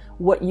youth,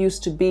 what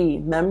used to be,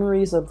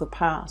 memories of the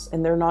past,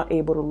 and they're not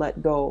able to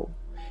let go.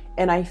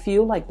 And I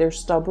feel like they're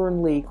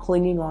stubbornly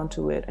clinging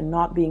onto it and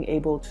not being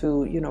able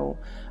to, you know,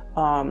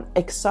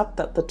 accept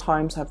that the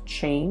times have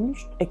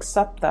changed,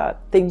 accept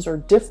that things are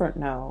different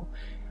now.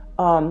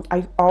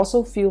 I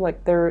also feel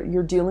like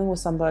you're dealing with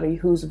somebody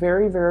who's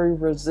very, very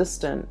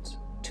resistant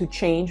to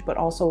change, but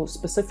also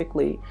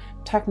specifically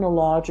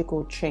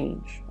technological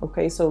change.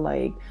 Okay, so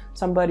like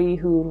somebody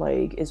who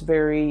like is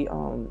very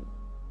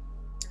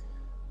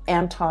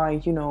anti,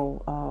 you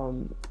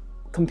know,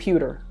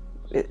 computer,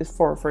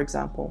 for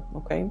example.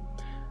 Okay.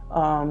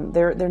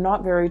 They're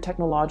not very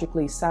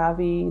technologically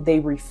savvy. They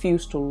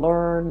refuse to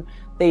learn.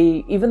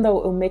 They, even though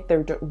it'll make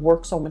their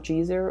work so much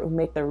easier, it'll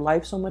make their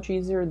life so much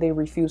easier, they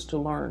refuse to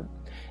learn.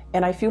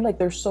 And I feel like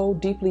they're so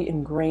deeply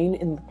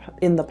ingrained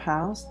in the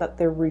past that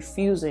they're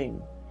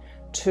refusing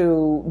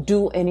to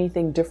do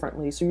anything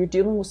differently. So you're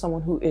dealing with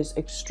someone who is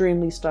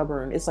extremely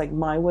stubborn. It's like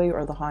my way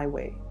or the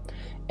highway.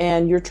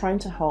 And you're trying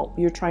to help,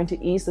 you're trying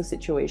to ease the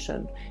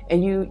situation,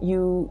 and you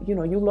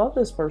know, you love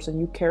this person,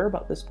 you care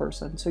about this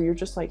person, so you're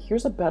just like,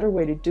 here's a better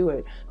way to do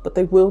it, but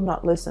they will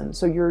not listen.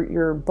 So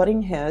you're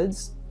butting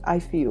heads, I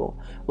feel,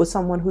 with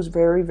someone who's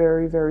very,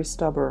 very, very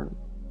stubborn.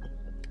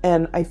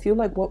 And I feel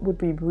like what would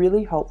be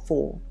really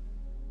helpful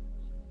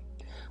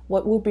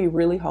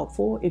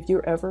if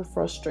you're ever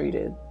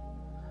frustrated,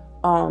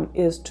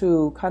 is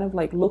to kind of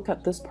like look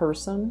at this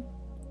person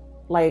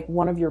like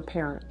one of your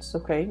parents,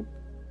 okay?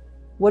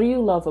 What do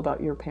you love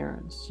about your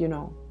parents? You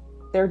know,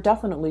 they're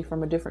definitely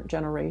from a different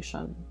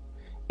generation.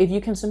 If you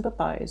can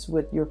sympathize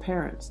with your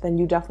parents, then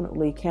you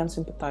definitely can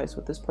sympathize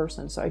with this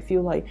person. So I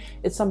feel like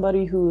it's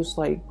somebody who's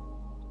like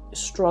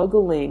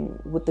struggling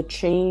with the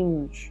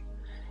change,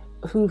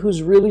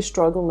 who's really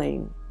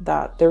struggling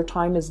that their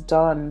time is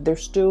done. They're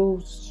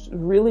still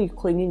really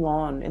clinging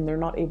on and they're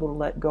not able to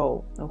let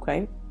go,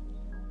 okay?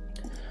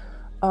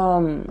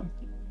 I'm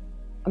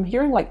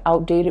hearing like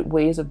outdated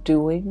ways of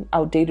doing,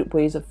 outdated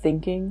ways of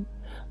thinking.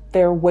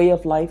 Their way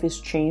of life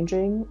is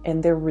changing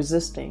and they're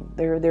resisting.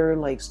 They're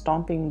like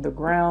stomping the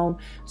ground.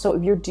 So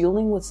if you're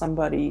dealing with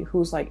somebody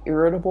who's like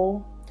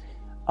irritable,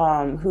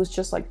 who's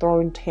just like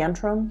throwing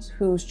tantrums,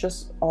 who's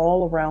just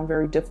all around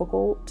very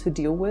difficult to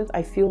deal with,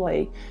 I feel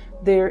like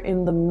they're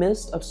in the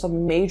midst of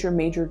some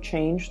major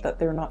change that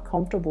they're not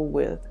comfortable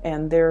with,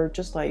 and they're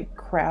just like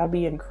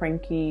crabby and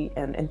cranky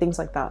and things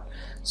like that.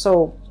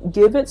 So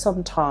give it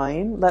some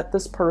time, let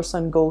this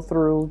person go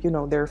through, you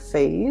know, their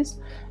phase,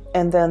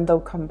 and then they'll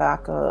come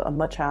back a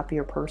much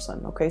happier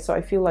person, okay? So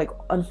I feel like,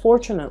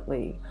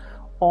 unfortunately,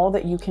 all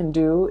that you can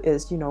do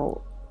is, you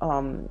know,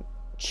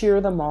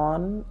 cheer them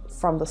on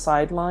from the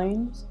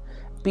sidelines,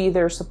 be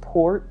their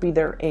support, be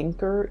their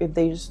anchor if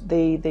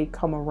they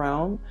come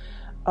around.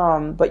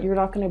 But you're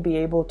not going to be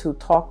able to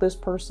talk this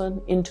person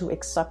into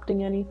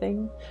accepting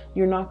anything.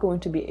 You're not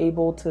going to be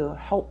able to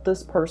help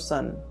this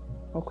person,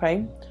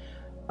 okay?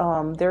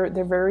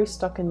 They're very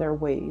stuck in their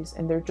ways,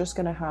 and they're just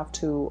going to have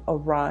to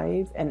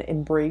arrive and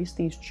embrace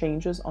these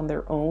changes on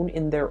their own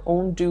in their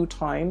own due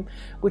time,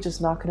 which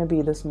is not going to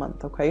be this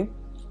month, okay?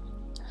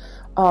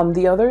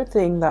 The other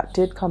thing that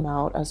did come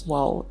out as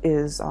well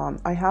is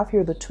I have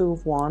here the Two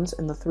of Wands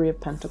and the Three of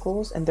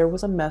Pentacles, and there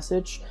was a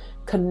message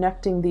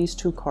connecting these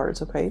two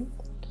cards, okay?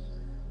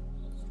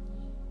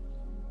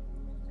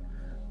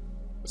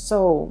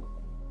 So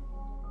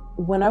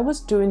when I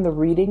was doing the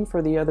reading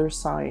for the other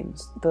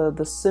signs,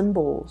 the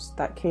symbols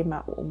that came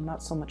out, well,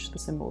 not so much the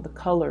symbol, the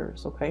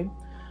colors, okay?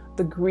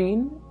 The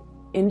green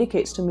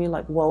indicates to me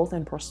like wealth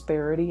and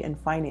prosperity and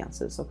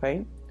finances,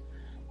 okay?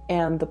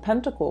 And the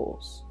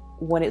pentacles,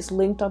 when it's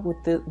linked up with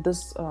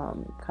this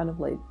kind of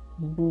like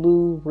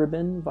blue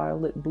ribbon,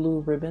 violet blue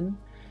ribbon,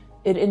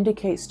 it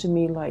indicates to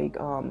me like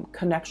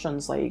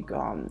connections, like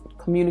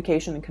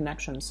communication and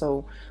connection.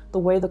 So the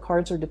way the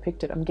cards are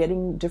depicted, I'm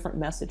getting different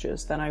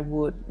messages than I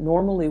would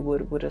normally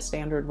would with a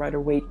standard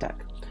Rider-Waite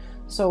deck.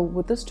 So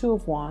with this Two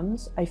of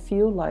Wands, I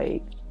feel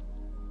like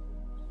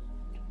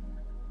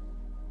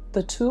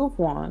the Two of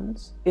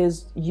Wands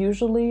is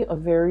usually a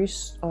very,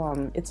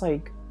 it's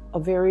like a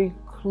very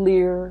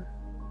clear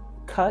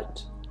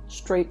cut,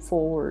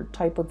 straightforward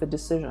type of a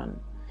decision.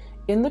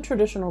 In the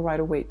traditional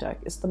Rider-Waite deck,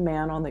 it's the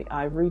man on the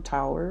ivory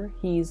tower.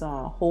 He's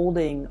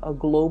holding a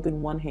globe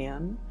in one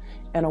hand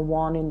and a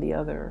wand in the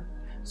other.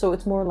 So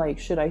it's more like,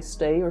 should I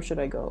stay or should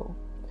I go?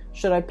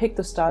 Should I pick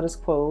the status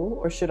quo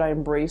or should I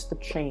embrace the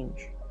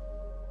change?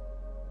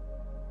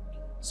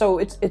 So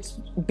it's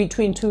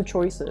between two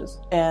choices,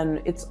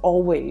 and it's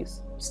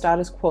always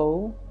status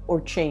quo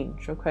or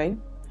change, okay?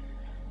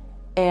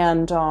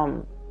 And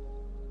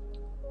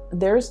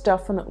there's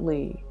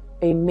definitely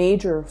a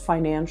major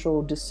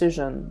financial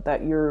decision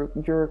that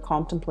you're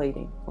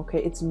contemplating,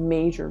 okay? It's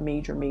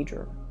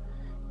major.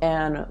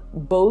 And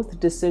both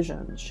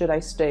decisions, should I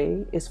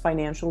stay, is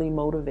financially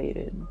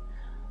motivated.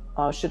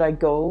 Should I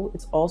go,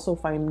 it's also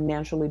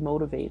financially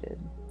motivated.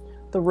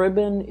 The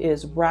ribbon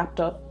is wrapped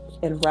up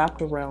and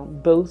wrapped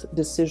around both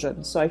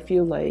decisions. So I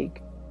feel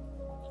like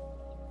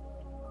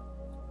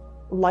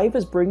life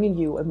is bringing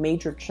you a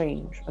major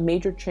change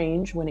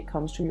when it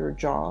comes to your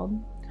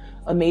job,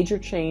 a major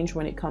change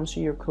when it comes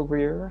to your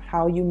career,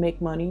 how you make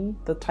money,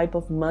 the type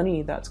of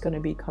money that's going to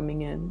be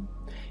coming in,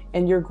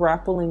 and you're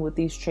grappling with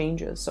these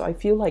changes. So I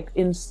feel like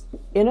in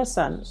a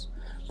sense,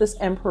 this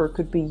Emperor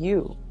could be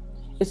you.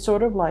 It's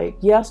sort of like,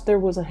 yes, there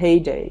was a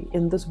heyday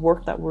in this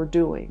work that we're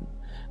doing,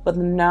 but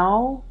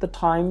now the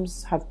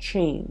times have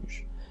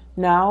changed.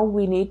 Now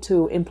we need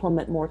to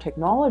implement more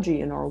technology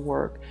in our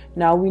work.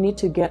 Now we need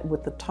to get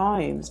with the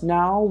times.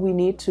 Now we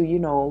need to, you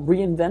know,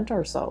 reinvent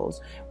ourselves.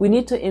 We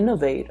need to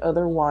innovate.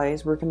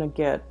 Otherwise, we're going to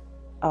get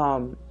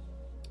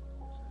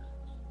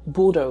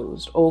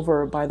bulldozed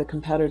over by the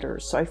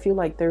competitors. So I feel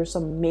like there's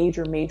some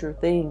major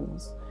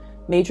things,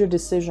 major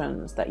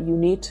decisions that you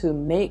need to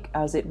make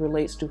as it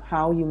relates to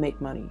how you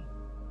make money.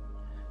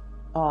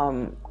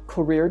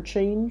 Career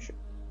change,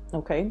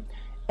 okay?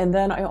 And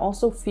then I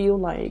also feel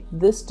like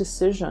this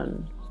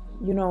decision,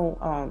 you know,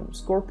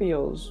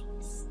 Scorpios,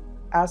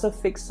 as a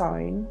fixed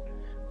sign,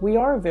 we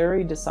are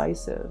very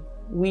decisive.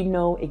 We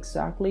know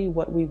exactly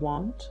what we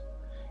want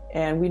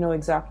and we know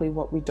exactly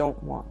what we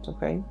don't want,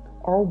 okay?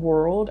 Our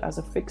world as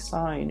a fixed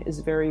sign is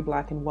very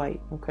black and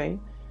white, okay?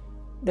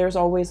 There's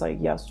always like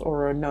yes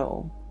or a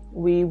no.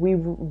 We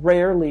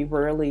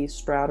rarely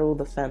straddle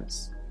the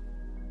fence.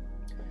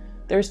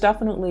 There's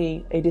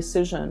definitely a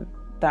decision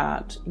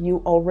that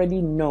you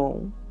already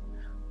know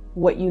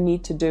what you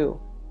need to do,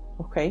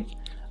 okay?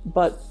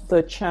 But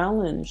the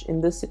challenge in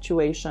this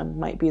situation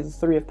might be the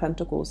Three of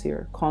Pentacles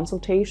here,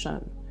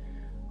 consultation.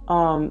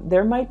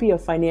 There might be a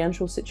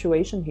financial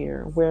situation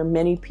here where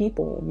many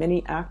people,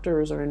 many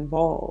actors are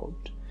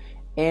involved,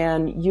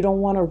 and you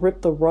don't want to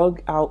rip the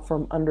rug out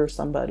from under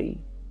somebody.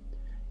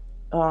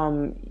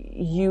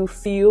 You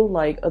feel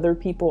like other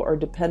people are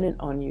dependent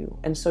on you,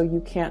 and so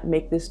you can't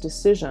make this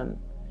decision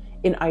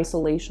in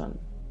isolation.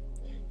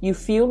 You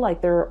feel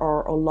like there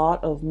are a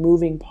lot of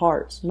moving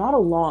parts, not a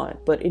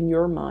lot, but in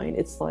your mind,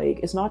 it's like,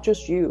 it's not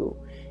just you,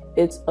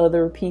 it's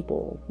other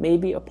people,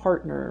 maybe a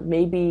partner,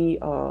 maybe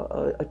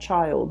a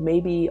child,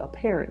 maybe a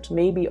parent,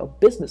 maybe a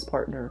business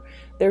partner.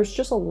 There's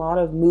just a lot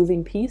of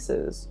moving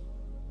pieces.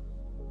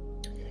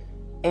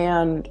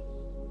 And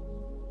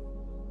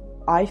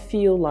I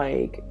feel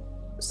like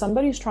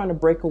somebody's trying to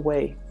break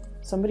away.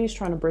 Somebody's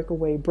trying to break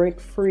away, break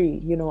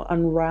free, you know,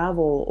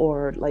 unravel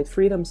or like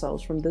free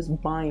themselves from this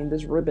bind,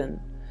 this ribbon.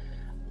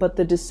 But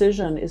the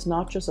decision is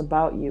not just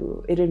about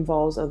you. It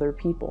involves other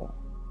people.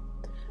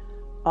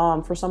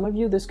 For some of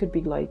you, this could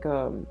be like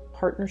a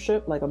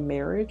partnership, like a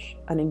marriage,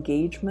 an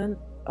engagement,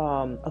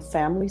 a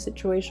family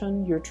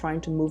situation you're trying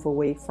to move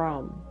away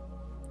from.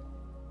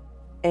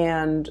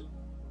 And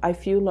I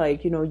feel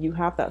like, you know, you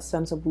have that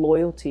sense of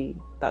loyalty,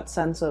 that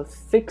sense of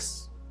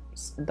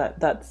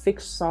that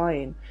fixed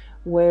sign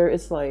where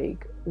it's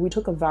like, we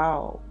took a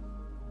vow,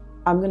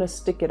 I'm going to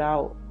stick it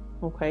out.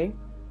 Okay.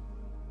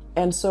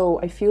 And so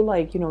I feel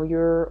like, you know,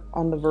 you're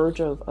on the verge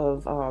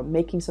of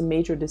making some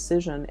major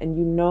decision, and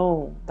you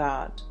know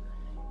that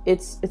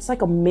it's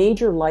like a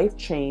major life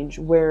change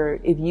where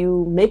if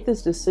you make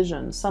this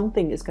decision,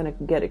 something is going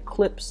to get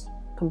eclipsed,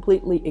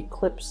 completely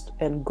eclipsed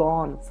and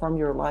gone from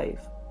your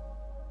life.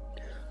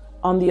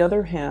 On the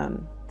other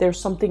hand, there's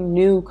something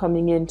new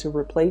coming in to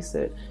replace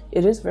it.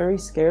 It is very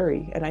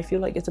scary, and I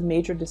feel like it's a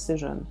major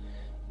decision.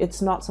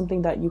 It's not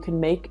something that you can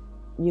make,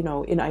 you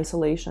know, in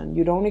isolation.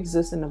 You don't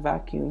exist in a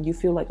vacuum. You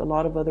feel like a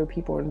lot of other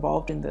people are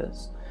involved in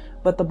this.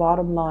 But the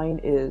bottom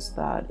line is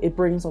that it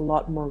brings a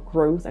lot more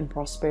growth and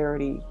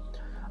prosperity.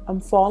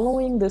 I'm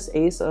following this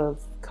Ace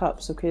of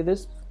Cups, okay?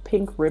 This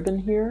pink ribbon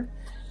here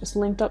is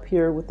linked up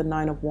here with the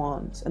Nine of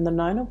Wands. And the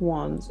Nine of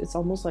Wands, it's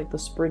almost like the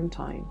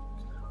springtime.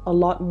 A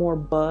lot more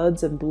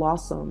buds and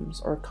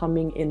blossoms are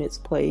coming in its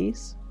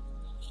place.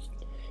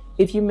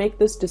 If you make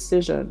this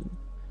decision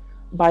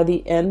by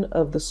the end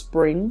of the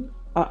spring,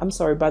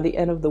 by the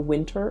end of the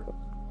winter,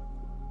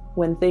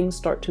 when things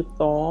start to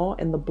thaw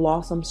and the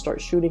blossoms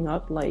start shooting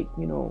up, like,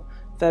 you know,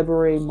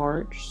 February,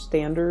 March,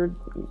 standard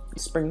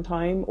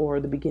springtime, or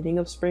the beginning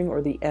of spring,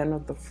 or the end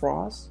of the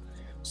frost,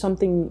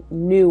 something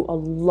new, a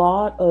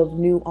lot of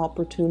new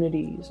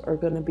opportunities are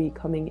going to be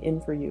coming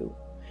in for you.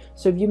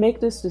 So if you make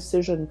this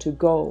decision to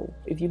go,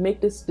 if you make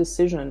this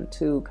decision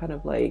to kind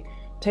of like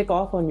take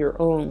off on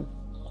your own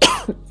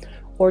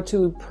or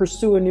to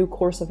pursue a new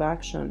course of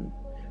action,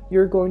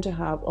 you're going to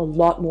have a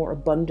lot more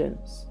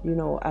abundance, you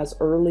know, as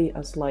early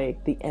as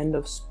like the end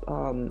of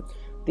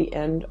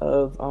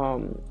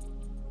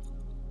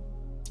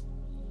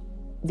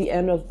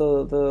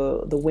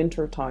the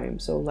winter time.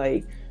 So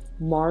like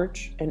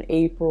March and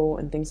April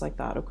and things like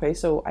that. Okay,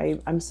 so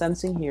I'm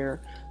sensing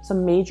here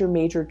some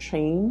major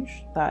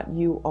change that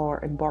you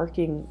are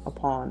embarking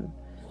upon,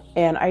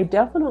 and I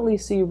definitely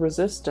see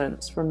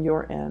resistance from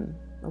your end.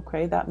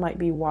 Okay, that might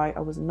be why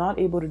I was not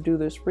able to do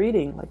this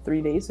reading like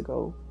 3 days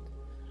ago,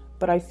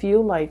 but I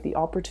feel like the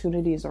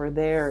opportunities are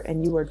there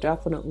and you are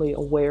definitely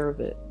aware of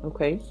it.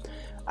 Okay,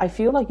 I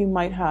feel like you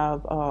might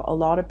have a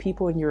lot of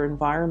people in your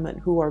environment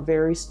who are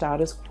very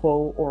status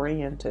quo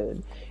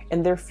oriented,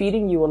 and they're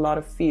feeding you a lot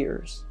of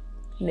fears,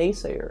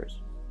 naysayers,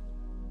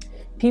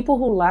 people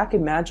who lack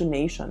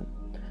imagination.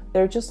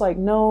 They're just like,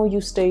 no,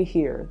 you stay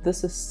here.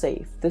 This is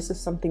safe. This is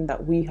something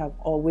that we have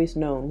always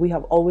known. We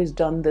have always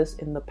done this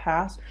in the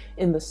past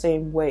in the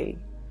same way.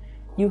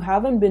 You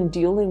haven't been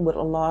dealing with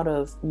a lot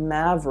of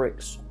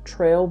mavericks,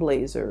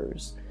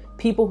 trailblazers,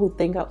 people who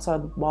think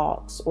outside the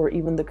box, or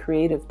even the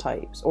creative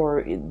types,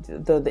 or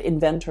the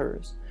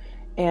inventors.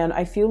 And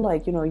I feel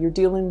like, you know,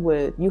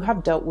 you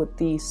have dealt with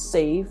these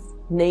safe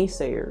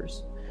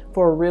naysayers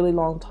for a really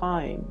long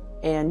time.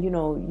 And, you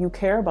know, you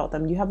care about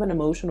them. You have an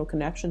emotional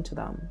connection to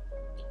them.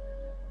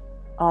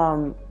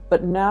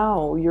 But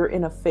now you're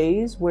in a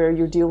phase where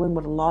you're dealing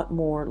with a lot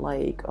more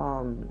like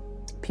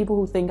people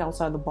who think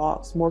outside the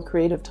box, more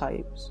creative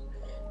types.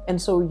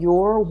 And so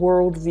your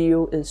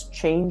worldview is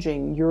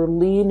changing. You're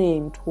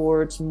leaning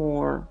towards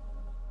more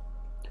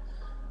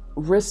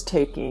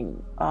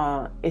risk-taking,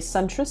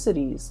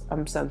 eccentricities,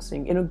 I'm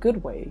sensing, in a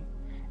good way.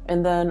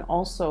 And then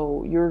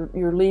also you're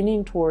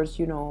leaning towards,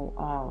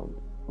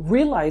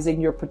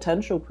 realizing your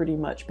potential pretty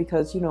much,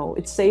 because,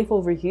 it's safe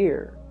over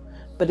here,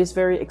 but it's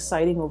very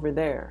exciting over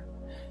there.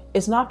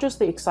 It's not just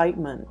the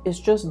excitement. It's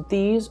just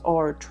these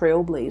are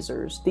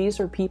trailblazers. These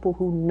are people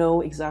who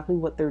know exactly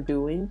what they're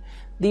doing.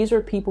 These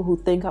are people who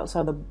think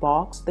outside the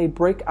box. They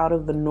break out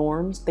of the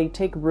norms. They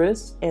take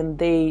risks, and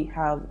they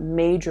have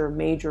major,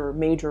 major,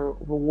 major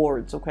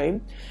rewards,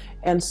 okay?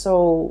 And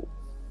so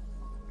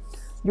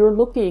you're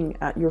looking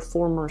at your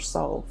former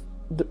self.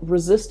 The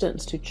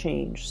resistance to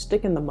change,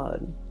 stick in the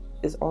mud,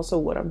 is also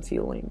what I'm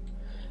feeling.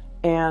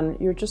 And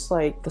you're just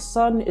like, the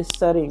sun is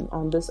setting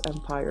on this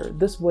empire,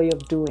 this way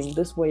of doing,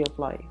 this way of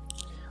life.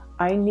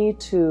 I need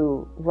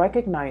to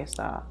recognize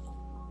that,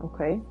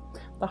 okay?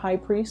 The high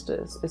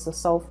priestess is the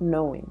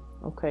self-knowing,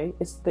 okay?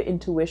 It's the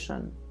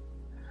intuition.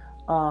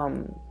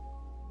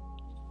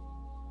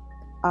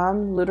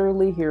 I'm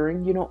literally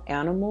hearing,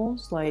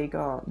 animals, like,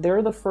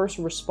 they're the first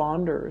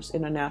responders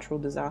in a natural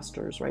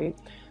disasters, right?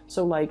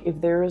 So like if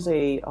there is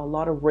a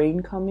lot of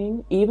rain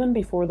coming, even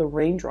before the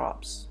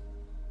raindrops,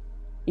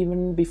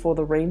 even before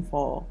the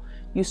rainfall,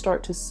 you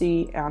start to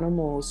see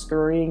animals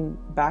scurrying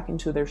back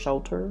into their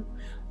shelter.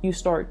 You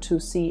start to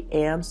see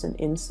ants and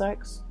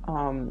insects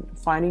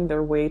finding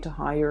their way to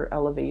higher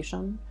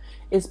elevation.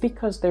 It's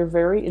because they're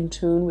very in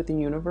tune with the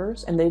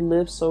universe, and they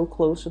live so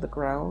close to the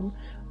ground.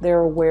 They're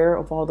aware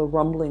of all the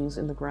rumblings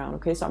in the ground.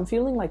 Okay, so I'm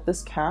feeling like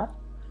this cat,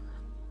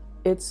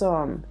 it's he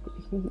or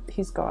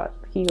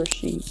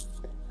she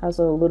has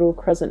a little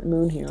crescent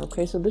moon here.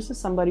 Okay, so this is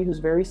somebody who's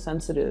very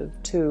sensitive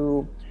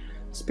to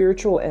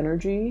spiritual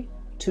energy,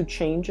 to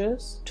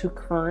changes, to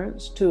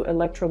currents, to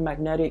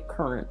electromagnetic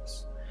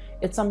currents.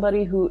 It's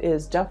somebody who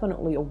is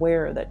definitely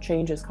aware that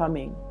change is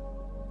coming,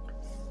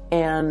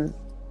 and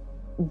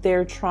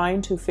they're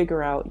trying to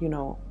figure out,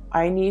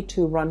 I need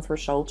to run for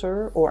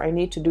shelter, or I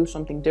need to do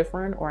something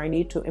different, or I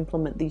need to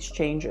implement these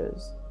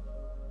changes.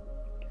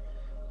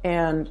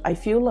 And I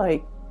feel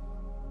like,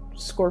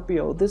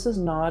 Scorpio, this is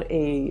not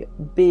a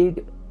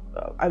big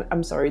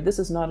this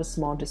is not a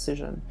small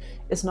decision.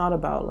 It's not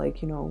about like,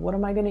 what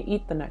am I going to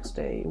eat the next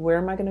day? Where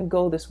am I going to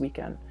go this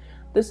weekend?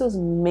 This is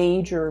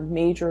major,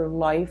 major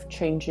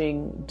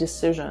life-changing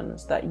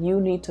decisions that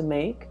you need to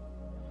make.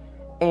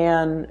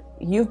 And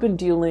you've been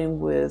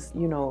dealing with,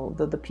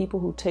 the people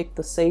who take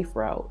the safe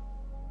route.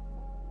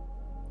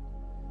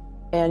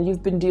 And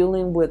you've been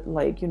dealing with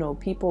like,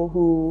 people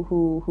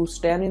who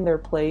stand in their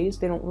place.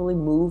 They don't really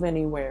move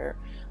anywhere.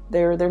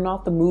 They're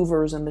not the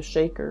movers and the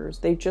shakers.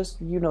 They just,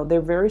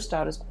 they're very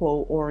status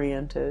quo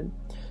oriented.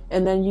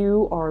 And then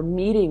you are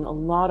meeting a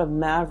lot of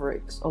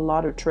mavericks, a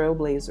lot of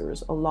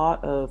trailblazers, a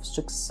lot of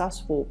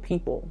successful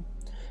people.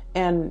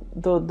 And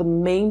the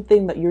main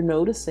thing that you're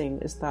noticing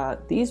is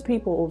that these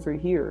people over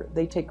here,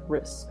 they take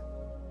risks.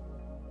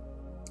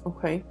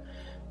 Okay?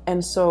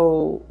 And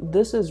so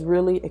this is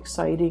really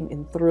exciting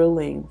and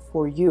thrilling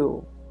for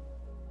you.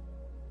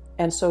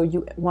 And so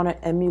you want to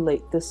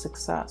emulate this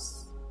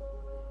success.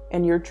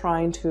 And you're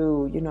trying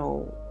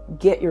to,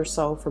 get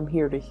yourself from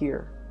here to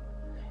here.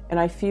 And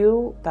I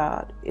feel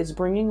that it's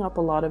bringing up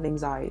a lot of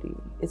anxiety.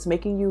 It's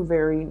making you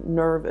very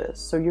nervous.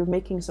 So you're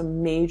making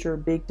some major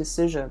big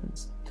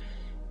decisions.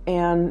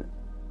 And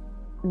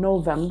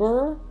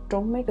November,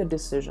 don't make a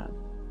decision,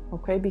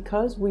 okay?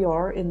 Because we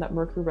are in that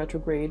Mercury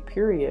retrograde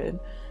period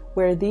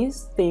where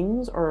these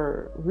things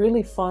are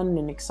really fun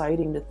and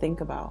exciting to think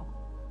about.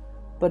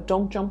 But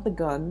don't jump the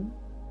gun.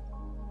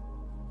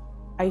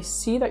 I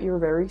see that you're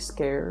very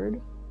scared,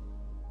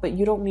 but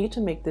you don't need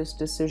to make this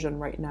decision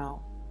right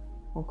now,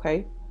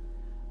 okay?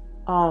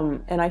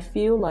 And I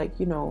feel like,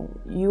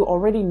 you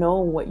already know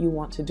what you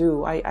want to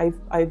do.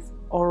 I'm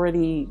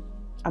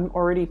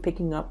already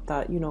picking up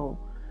that,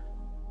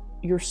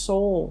 your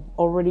soul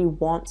already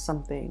wants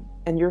something,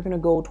 and you're going to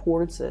go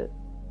towards it.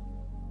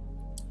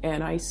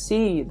 And I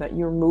see that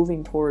you're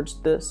moving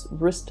towards this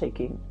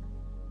risk-taking.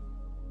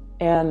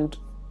 And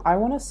I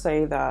want to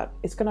say that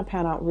it's going to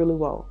pan out really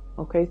well.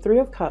 Okay, 3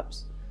 of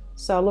Cups,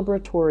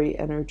 celebratory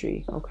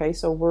energy. Okay,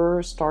 so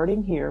we're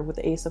starting here with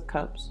the Ace of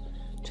Cups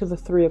to the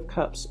 3 of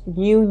Cups.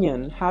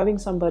 Union, having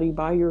somebody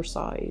by your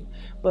side.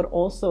 But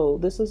also,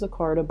 this is a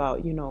card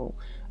about,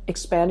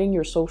 expanding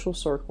your social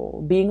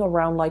circle, being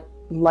around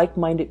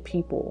like-minded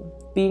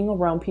people, being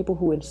around people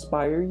who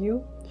inspire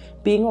you,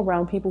 being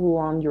around people who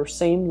are on your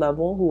same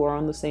level, who are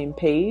on the same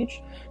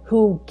page,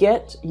 who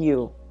get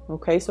you.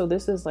 Okay, so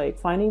this is like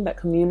finding that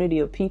community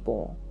of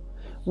people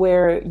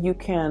where you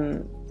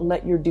can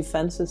let your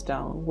defenses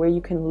down, where you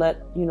can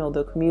let,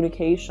 the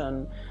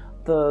communication,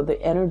 the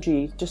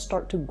energy just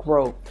start to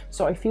grow.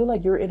 So I feel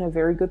like you're in a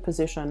very good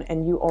position,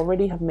 and you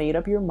already have made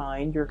up your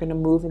mind. You're going to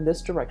move in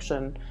this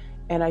direction.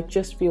 And I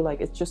just feel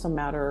like it's just a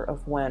matter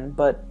of when.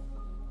 But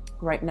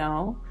right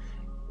now,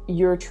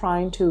 you're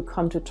trying to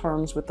come to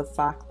terms with the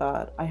fact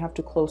that I have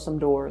to close some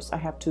doors. I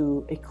have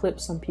to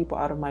eclipse some people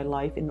out of my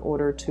life in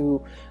order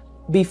to,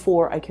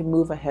 before I can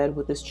move ahead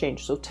with this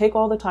change. So take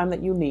all the time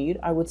that you need.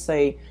 I would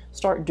say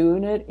start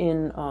doing it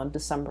in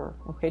December.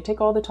 Okay,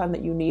 take all the time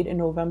that you need in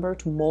November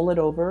to mull it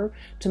over,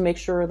 to make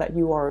sure that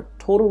you are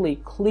totally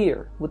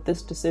clear with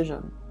this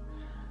decision.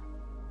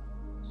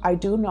 I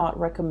do not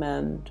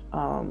recommend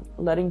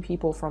letting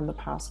people from the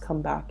past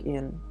come back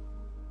in.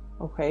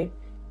 Okay,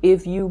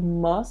 if you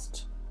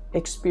must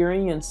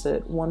experience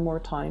it one more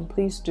time,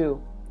 please do.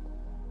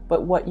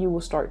 But what you will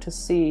start to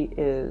see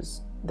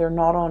is they're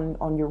not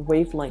on your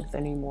wavelength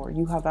anymore.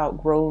 You have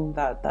outgrown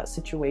that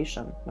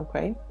situation.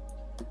 Okay,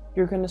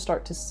 you're going to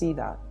start to see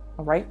that.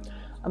 All right,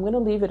 I'm going to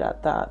leave it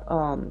at that,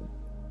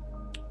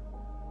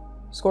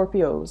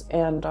 Scorpios,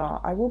 and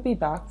I will be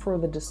back for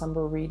the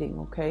December reading.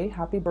 Okay,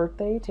 happy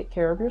birthday, take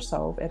care of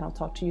yourself, and I'll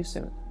talk to you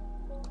soon.